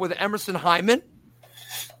saw it with Emerson Hyman.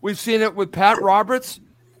 We've seen it with Pat Roberts.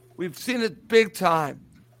 We've seen it big time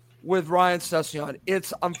with Ryan Sessegnon.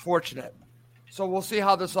 It's unfortunate. So we'll see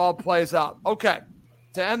how this all plays out. Okay,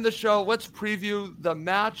 to end the show, let's preview the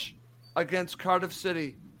match against Cardiff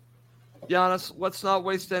City. Giannis, let's not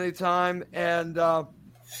waste any time, and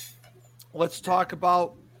let's talk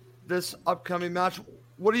about this upcoming match.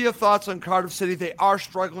 What are your thoughts on Cardiff City? They are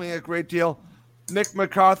struggling a great deal. Mick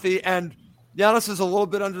McCarthy, and Giannis is a little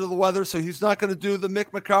bit under the weather, so he's not going to do the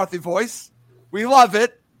Mick McCarthy voice. We love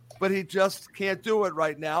it, but he just can't do it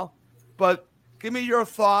right now. But give me your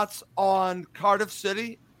thoughts on Cardiff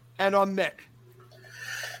City and on Mick.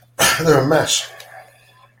 They're a mess.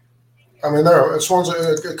 I mean,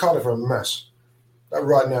 Cardiff are a mess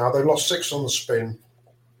right now. They've lost 6 on the spin.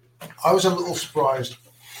 I was a little surprised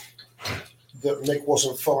that Mick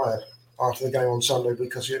wasn't fired after the game on Sunday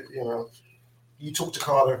because, you talk to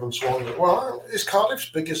Cardiff and Swansea. Well, it's Cardiff's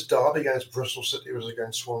biggest derby against Bristol City was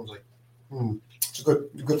against Swansea. It's a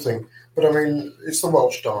good thing. But, I mean, it's the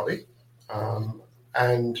Welsh derby.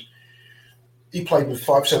 And he played with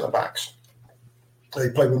 5 centre-backs. He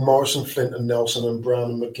played with Morrison, Flint and Nelson and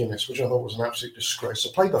Brown and McGuinness, which I thought was an absolute disgrace. So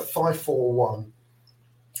played the 5-4-1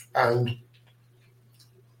 and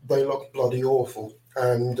they looked bloody awful.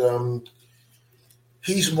 And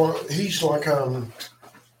he's like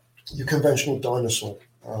your conventional dinosaur,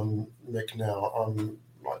 Mick now.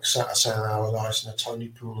 Like Sam Allardyce and Tony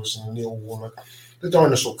Pulis and Neil Warnock, the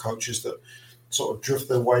dinosaur coaches that sort of drift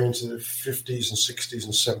their way into the 50s and 60s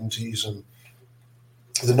and 70s and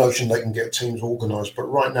the notion they can get teams organised. But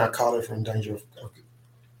right now, Cardiff are in danger of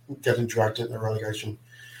getting dragged into the relegation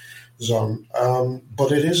zone.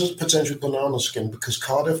 But it is a potential banana skin because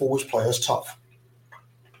Cardiff always play us tough.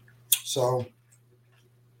 So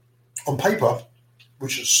on paper,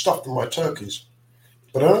 which has stuffed them like turkeys.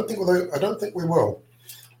 But I don't think we will.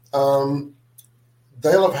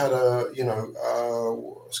 They'll have had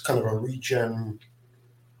kind of a regen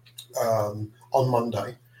on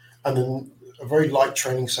Monday, and then a very light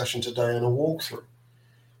training session today and a walkthrough.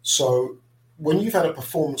 So when you've had a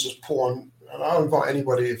performance as poor, and I'll invite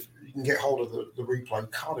anybody, if you can get hold of the replay,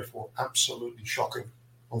 Cardiff were absolutely shocking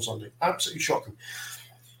on Sunday. Absolutely shocking.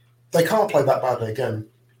 They can't play that badly again.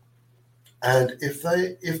 And if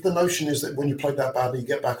the notion is that when you play that badly, you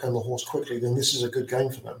get back on the horse quickly, then this is a good game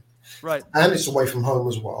for them. Right. And it's away from home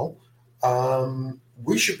as well.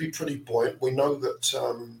 We should be pretty buoyant. We know that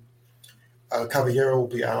Caballero will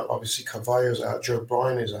be out. Obviously, Carvalho's out. Joe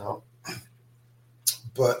Bryan is out.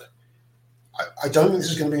 But I don't think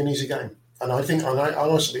this is going to be an easy game. And I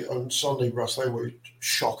honestly, on Sunday, Russ, they were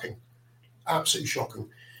shocking. Absolutely shocking.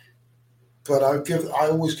 But I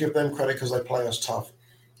always give them credit because they play us tough.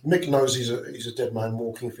 Mick knows he's a dead man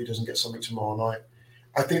walking if he doesn't get something tomorrow night.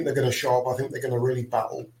 I think they're going to show up. I think they're going to really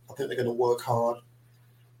battle. I think they're going to work hard.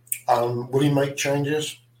 Will he make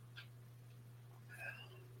changes?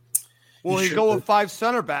 Will he go with 5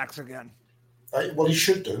 center backs again? Well, he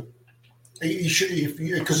should do. He should,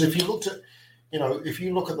 because if you look at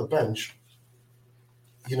the bench,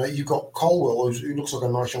 you've got Colwell, who looks like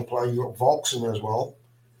a nice young player. You've got Volks in there as well.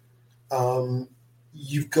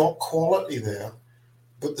 You've got quality there,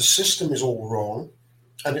 but the system is all wrong,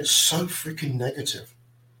 and it's so freaking negative.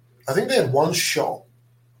 I think they had one shot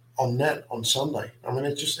on net on Sunday. I mean,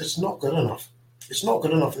 it's not good enough. It's not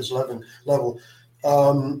good enough at this level.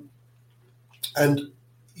 And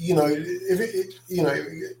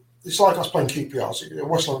it's like us playing QPR. So,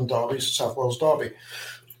 West London derby, it's South Wales derby,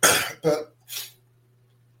 but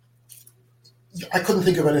I couldn't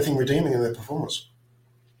think of anything redeeming in their performance.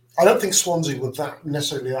 I don't think Swansea were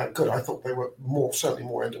necessarily that good. I thought they were certainly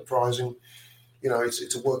more enterprising.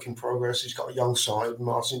 It's a work in progress. He's got a young side,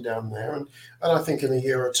 Martin down there, and I think in a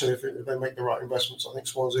year or two, if they make the right investments, I think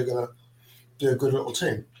Swansea are going to be a good little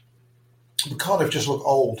team. But Cardiff just look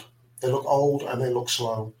old. They look old and they look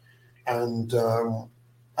slow, and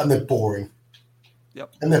they're boring.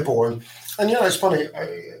 Yep. And they're boring. And it's funny.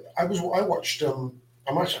 I watched. I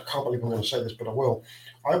can't believe I'm going to say this, but I will.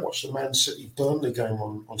 I watched the Man City Burnley game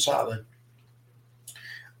on Saturday,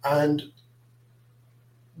 and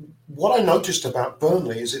what I noticed about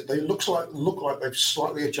Burnley is that they look like they've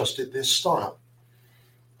slightly adjusted their style.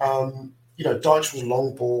 Dyche was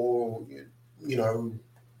long ball,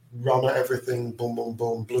 run at everything, boom, boom,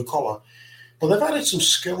 boom, blue collar. But they've added some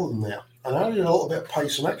skill in there and added a little bit of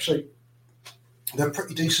pace. And actually, they're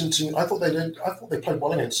pretty decent team. I thought they played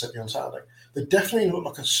well against City on Saturday. They definitely look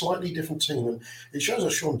like a slightly different team, and it shows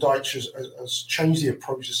that Sean Dyche has changed the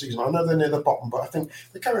approach this season. I know they're near the bottom, but I think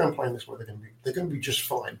they carry on playing this way, they're going to be just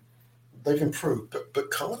fine. They've improved,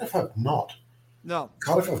 but Cardiff have not. No,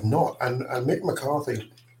 Cardiff have not, and Mick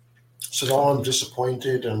McCarthy says, "Oh, I'm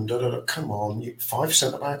disappointed," and come on, 5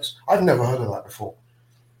 centre backs. I've never heard of that before.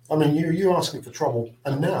 I mean, you're asking for trouble,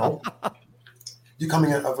 and now you're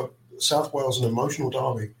coming out of a South Wales an emotional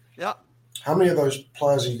derby. Yeah. How many of those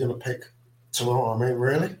players are you going to pick tomorrow? I mean,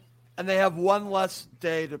 really? And they have one less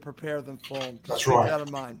day to prepare them for them. That's right. Keep that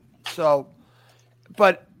in mind. So,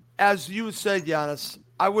 but as you said, Giannis,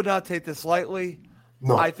 I would not take this lightly.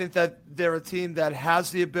 No. I think that they're a team that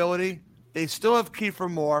has the ability. They still have Kiefer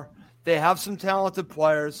Moore. They have some talented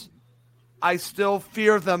players. I still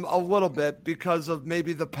fear them a little bit because of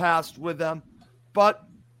maybe the past with them. But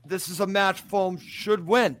this is a match Fulham should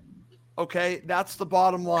win. Okay? That's the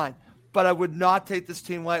bottom line. But I would not take this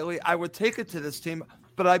team lightly. I would take it to this team,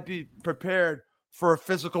 but I'd be prepared for a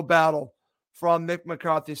physical battle from Mick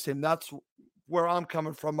McCarthy's team. That's where I'm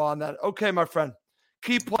coming from on that. Okay, my friend.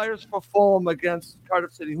 Key players for Fulham against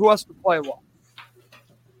Cardiff City. Who has to play well?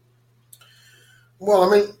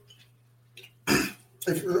 Well, I mean,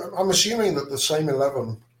 I'm assuming that the same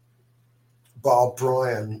 11, bar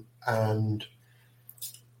Bryan and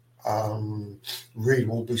Reed,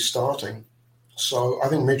 will be starting. So I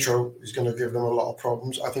think Mitro is going to give them a lot of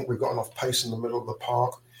problems. I think we've got enough pace in the middle of the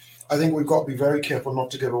park. I think we've got to be very careful not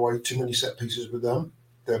to give away too many set pieces with them.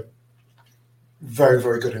 They're very,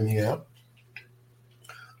 very good in the air.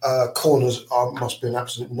 Corners must be an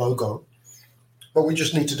absolute no-go. But we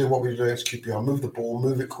just need to do what we do against QPR. Move the ball,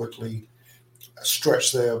 move it quickly,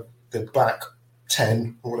 stretch their back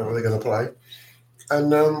 10 or whatever they're going to play,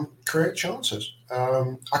 and create chances.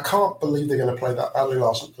 I can't believe they're going to play that badly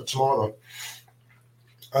tomorrow, though.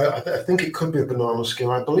 I think it could be a banana skin.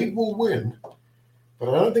 I believe we'll win, but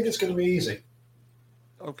I don't think it's going to be easy.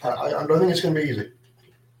 Okay. I don't think it's going to be easy.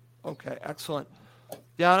 Okay, excellent.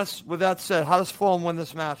 Giannis, with that said, how does Fulham win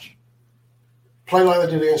this match? Play like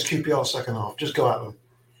they did against QPR second half. Just go at them.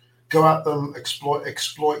 Go at them, exploit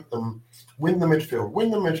them, win the midfield,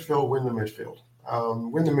 win the midfield,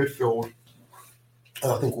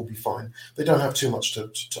 and I think we'll be fine. They don't have too much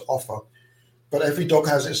to offer. But every dog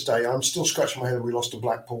has its day. I'm still scratching my head. We lost to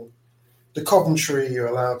Blackpool. The Coventry, you're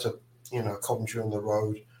allowed to, Coventry on the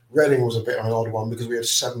road. Reading was a bit of an odd one because we had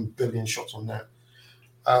 7 billion shots on net.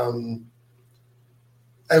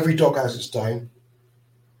 Every dog has its day.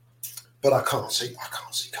 But I can't see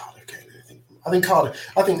Cardiff getting anything.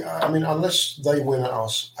 Unless they win at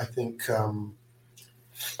us, I think that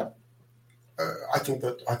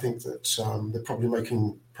they're probably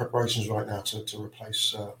making preparations right now to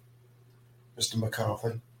replace Mr.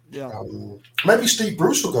 McCarthy. Yeah. Maybe Steve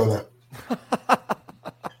Bruce will go there.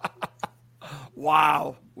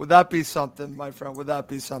 Wow. Would that be something, my friend? Would that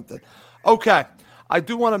be something? Okay. I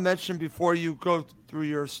do want to mention before you go through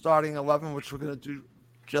your starting 11, which we're going to do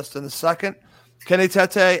just in a second, Kenny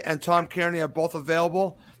Tete and Tom Kearney are both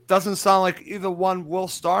available. Doesn't sound like either one will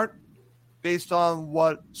start based on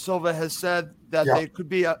what Silva has said, that they could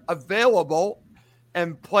be available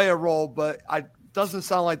and play a role, but it doesn't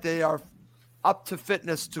sound like they are up to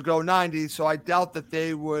fitness to go 90, so I doubt that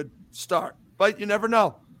they would start. But you never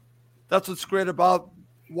know. That's what's great about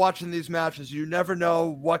watching these matches. You never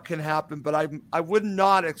know what can happen, but I would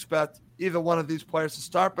not expect either one of these players to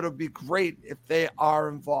start, but it would be great if they are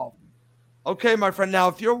involved. Okay, my friend. Now,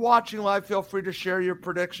 if you're watching live, feel free to share your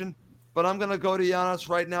prediction, but I'm going to go to Giannis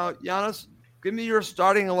right now. Giannis, give me your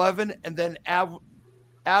starting 11 and then add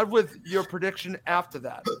with your prediction after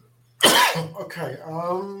that. Okay.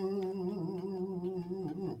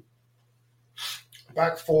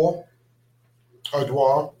 Back four,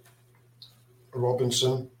 O'Dwyer,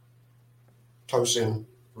 Robinson, Tosin,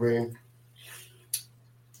 Reed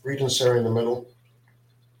and Sarah in the middle,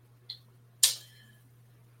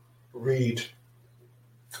 Reed,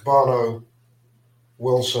 Cabano,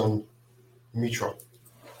 Wilson, Mitra.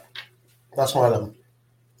 That's my 11.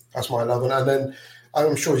 And then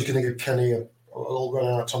I'm sure he's going to give Kenny a little run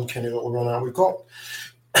out, Tom Kenny a little run out.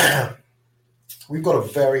 We've got a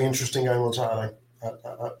very interesting game on Saturday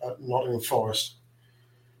at Nottingham Forest,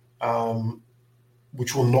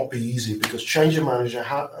 which will not be easy because change of manager,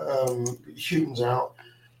 Houghton's out,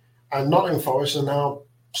 and Nottingham Forest are now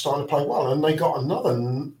starting to play well, and they got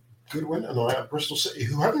another good win tonight at Bristol City,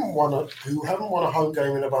 who haven't won a home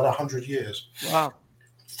game in about 100 years. Wow!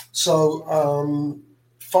 So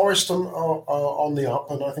Forest are on the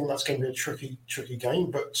up, and I think that's going to be a tricky game,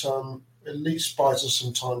 but at least buys us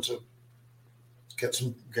some time to get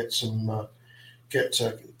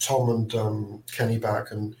Tom and Kenny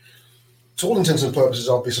back. And to all intents and purposes,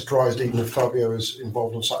 I'll be surprised even if Fabio is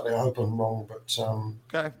involved on Saturday. I hope I'm wrong, but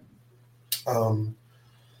okay.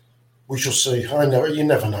 We shall see. I know you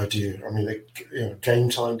never know, do you? I mean, game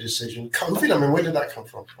time decision. COVID. I mean, where did that come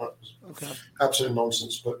from? That was absolute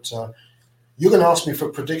nonsense. But you're going to ask me for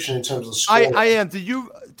a prediction in terms of the score. I am. Did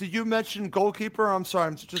you mention goalkeeper? I'm sorry.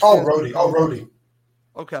 I'm just. Rhodey.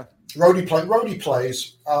 Okay. Rhodey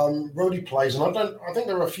plays. Rhodey plays, and I think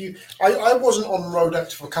there are a few. I wasn't on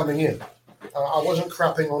Rodek for coming in. I wasn't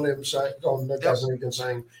crapping on him Gazaniga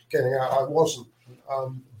saying getting out. I wasn't.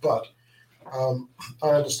 But I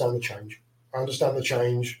understand the change.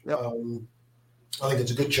 Yep. I think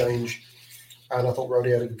it's a good change, and I thought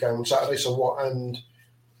Rhodey had a good game on Saturday. So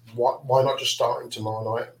why not just start him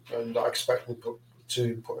tomorrow night? And I expect him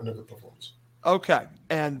to put in a good performance. Okay,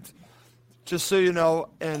 and just so you know,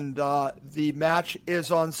 and the match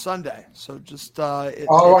is on Sunday. So just right,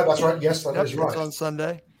 that's right. Yes, that is right. It's on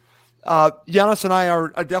Sunday. Giannis and I are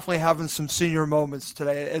definitely having some senior moments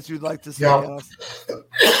today, as you'd like to say. Yeah.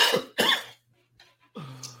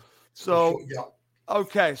 So,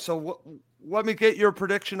 okay. So let me get your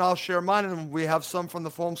prediction. I'll share mine, and we have some from the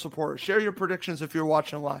Fulham supporters. Share your predictions if you're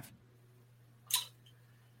watching live.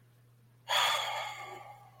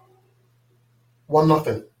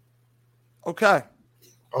 1-0. Okay. I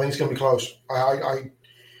think it's going to be close. I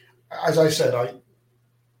as I said,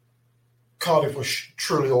 Cardiff was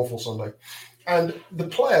truly awful Sunday, and the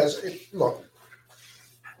players. They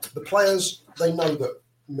know that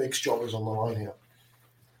Mick's job is on the line here,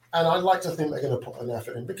 and I'd like to think they're going to put an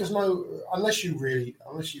effort in because unless you really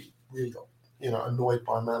got annoyed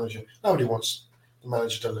by a manager, nobody wants the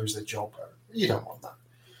manager to lose their job. You don't want that,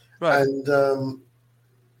 right? And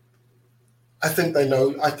I think they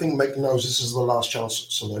know. I think Mick knows this is the last chance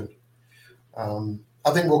saloon.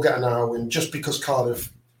 I think we'll get an hour win just because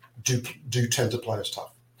Cardiff do tend to play us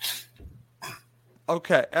tough.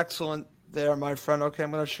 Okay, excellent there, my friend. Okay,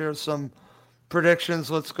 I'm going to share some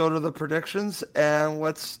predictions. Let's go to the predictions, and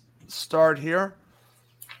let's start here.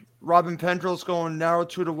 Robin Pendrell's going narrow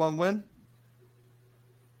 2-1 win.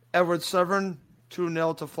 Edward Severn,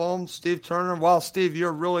 2-0 to Fulham. Steve Turner. Wow, Steve,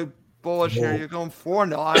 you're really bullish here. You're going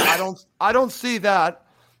 4-0. I don't see that,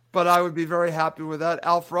 but I would be very happy with that.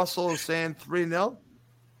 Alf Russell is saying 3-0.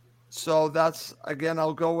 So that's, again,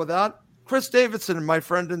 I'll go with that. Chris Davidson, my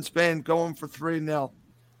friend in Spain, going for 3-0.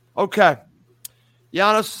 Okay.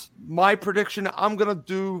 Giannis, my prediction, I'm going to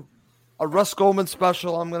do a Russ Goldman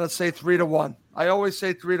special. I'm going to say 3-1. I always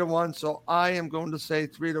say 3-1, so I am going to say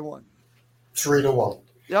 3-1. 3-1.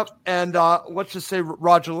 Yep. And let's just say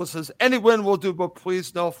Roger Lewis says, any win will do, but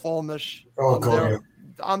please no Fulhamish. Oh, God.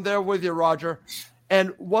 I'm there with you, Roger.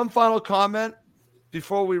 And one final comment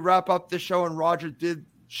before we wrap up this show, and Roger did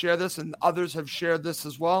share this, and others have shared this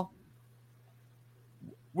as well.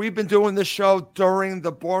 We've been doing this show during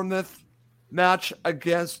the Bournemouth match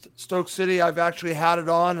against Stoke City. I've actually had it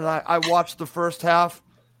on, and I watched the first half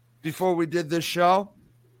before we did this show.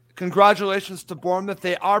 Congratulations to Bournemouth.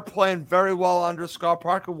 They are playing very well under Scott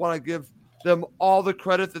Parker. Want to give them all the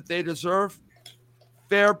credit that they deserve.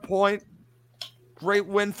 Fair point. Great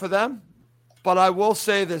win for them. But I will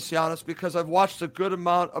say this, Giannis, because I've watched a good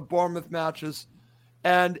amount of Bournemouth matches,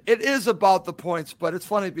 and it is about the points. But it's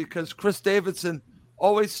funny because Chris Davidson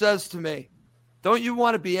always says to me, don't you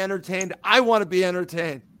want to be entertained? I want to be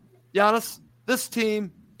entertained. Giannis, this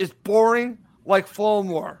team is boring like Fulham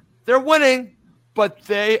were. They're winning, but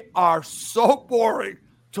they are so boring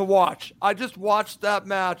to watch. I just watched that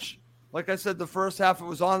match. Like I said, the first half, it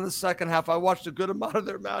was on the second half. I watched a good amount of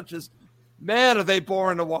their matches. Man, are they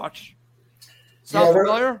boring to watch. Sound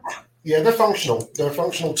familiar? Yeah, they're functional. They're a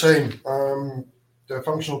functional team. They're a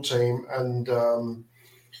functional team, and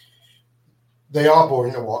they are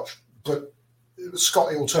boring to watch. But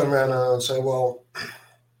Scotty will turn around and say, well,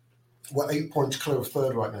 we're 8 points clear of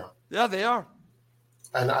third right now. Yeah, they are.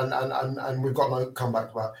 And we've got no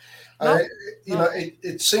comeback to that. No.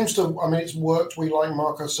 It seems to, I mean, it's worked. We like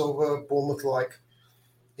Marco Silva, Bournemouth like,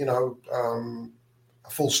 a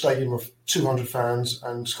full stadium of 200 fans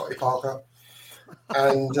and Scotty Parker.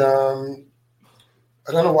 And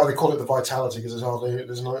I don't know why they call it the Vitality, because there's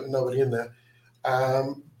nobody in there.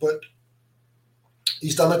 But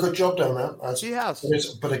he's done a good job down there. He has.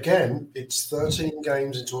 But again, it's 13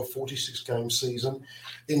 games into a 46-game season.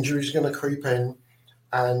 Injuries are going to creep in.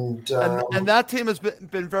 And that team has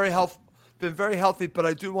been very healthy. But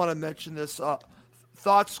I do want to mention this.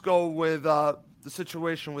 Thoughts go with the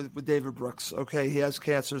situation with David Brooks. Okay, he has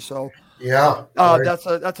cancer, so yeah,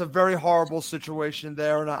 that's a very horrible situation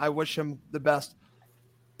there, and I wish him the best.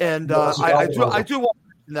 And I do want to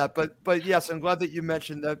mention that. But yes, I'm glad that you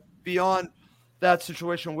mentioned that. Beyond that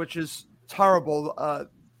situation, which is terrible,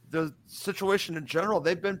 the situation in general,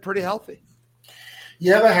 they've been pretty healthy.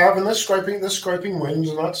 Yeah, they have, and they're scraping wins,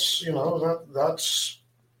 and that's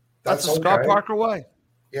the Scott Parker way.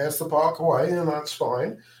 Yeah, it's the Parker way, and that's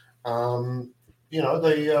fine. They're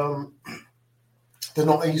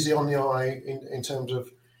not easy on the eye in terms of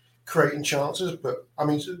creating chances, but I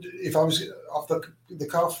mean, if I was off the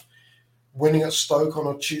cuff, winning at Stoke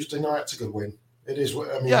on a Tuesday night, it's a good win. It is.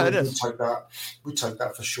 I mean, it is. We take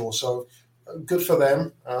that for sure. So good for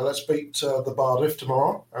them. Let's beat the Bardiff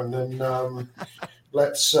tomorrow, and then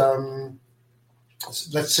let's sink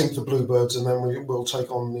the Bluebirds, and then we'll take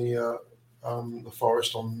on the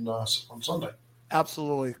Forest on Sunday.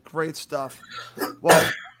 Absolutely. Great stuff.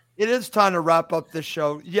 Well, it is time to wrap up this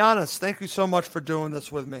show. Giannis, thank you so much for doing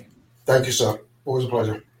this with me. Thank you, sir. Always a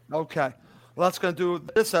pleasure. Okay. Well, that's going to do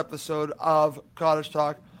this episode of Cottage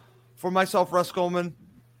Talk. For myself, Russ Goldman,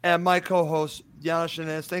 and my co-host, Giannis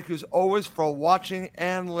Shenanez, thank you as always for watching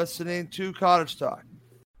and listening to Cottage Talk.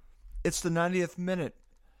 It's the 90th minute,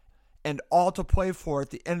 and all to play for at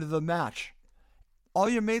the end of the match. All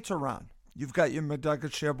your mates are around. You've got your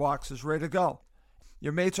McNugget share boxes ready to go.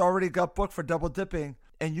 Your mates already got booked for double dipping,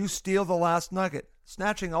 and you steal the last nugget,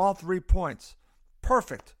 snatching all 3 points.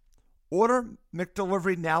 Perfect. Order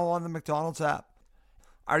McDelivery now on the McDonald's app.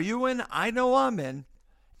 Are you in? I know I'm in.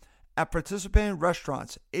 At participating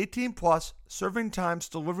restaurants, 18 plus, serving times,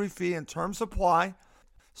 delivery fee, and terms apply.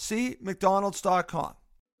 See McDonald's.com.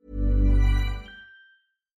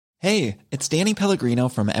 Hey, it's Danny Pellegrino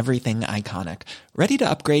from Everything Iconic. Ready to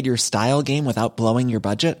upgrade your style game without blowing your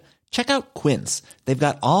budget? Check out Quince. They've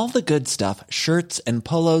got all the good stuff, shirts and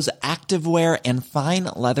polos, activewear, and fine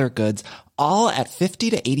leather goods, all at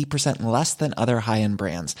 50 to 80% less than other high-end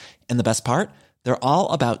brands. And the best part? They're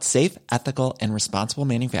all about safe, ethical, and responsible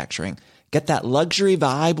manufacturing. Get that luxury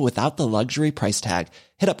vibe without the luxury price tag.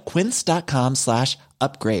 Hit up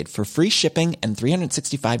quince.com/upgrade for free shipping and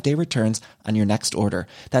 365-day returns on your next order.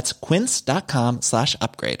 That's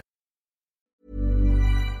quince.com/upgrade.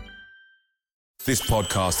 This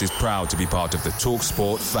podcast is proud to be part of the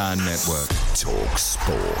TalkSport Fan Network.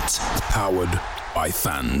 TalkSport. Powered by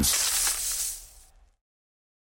fans.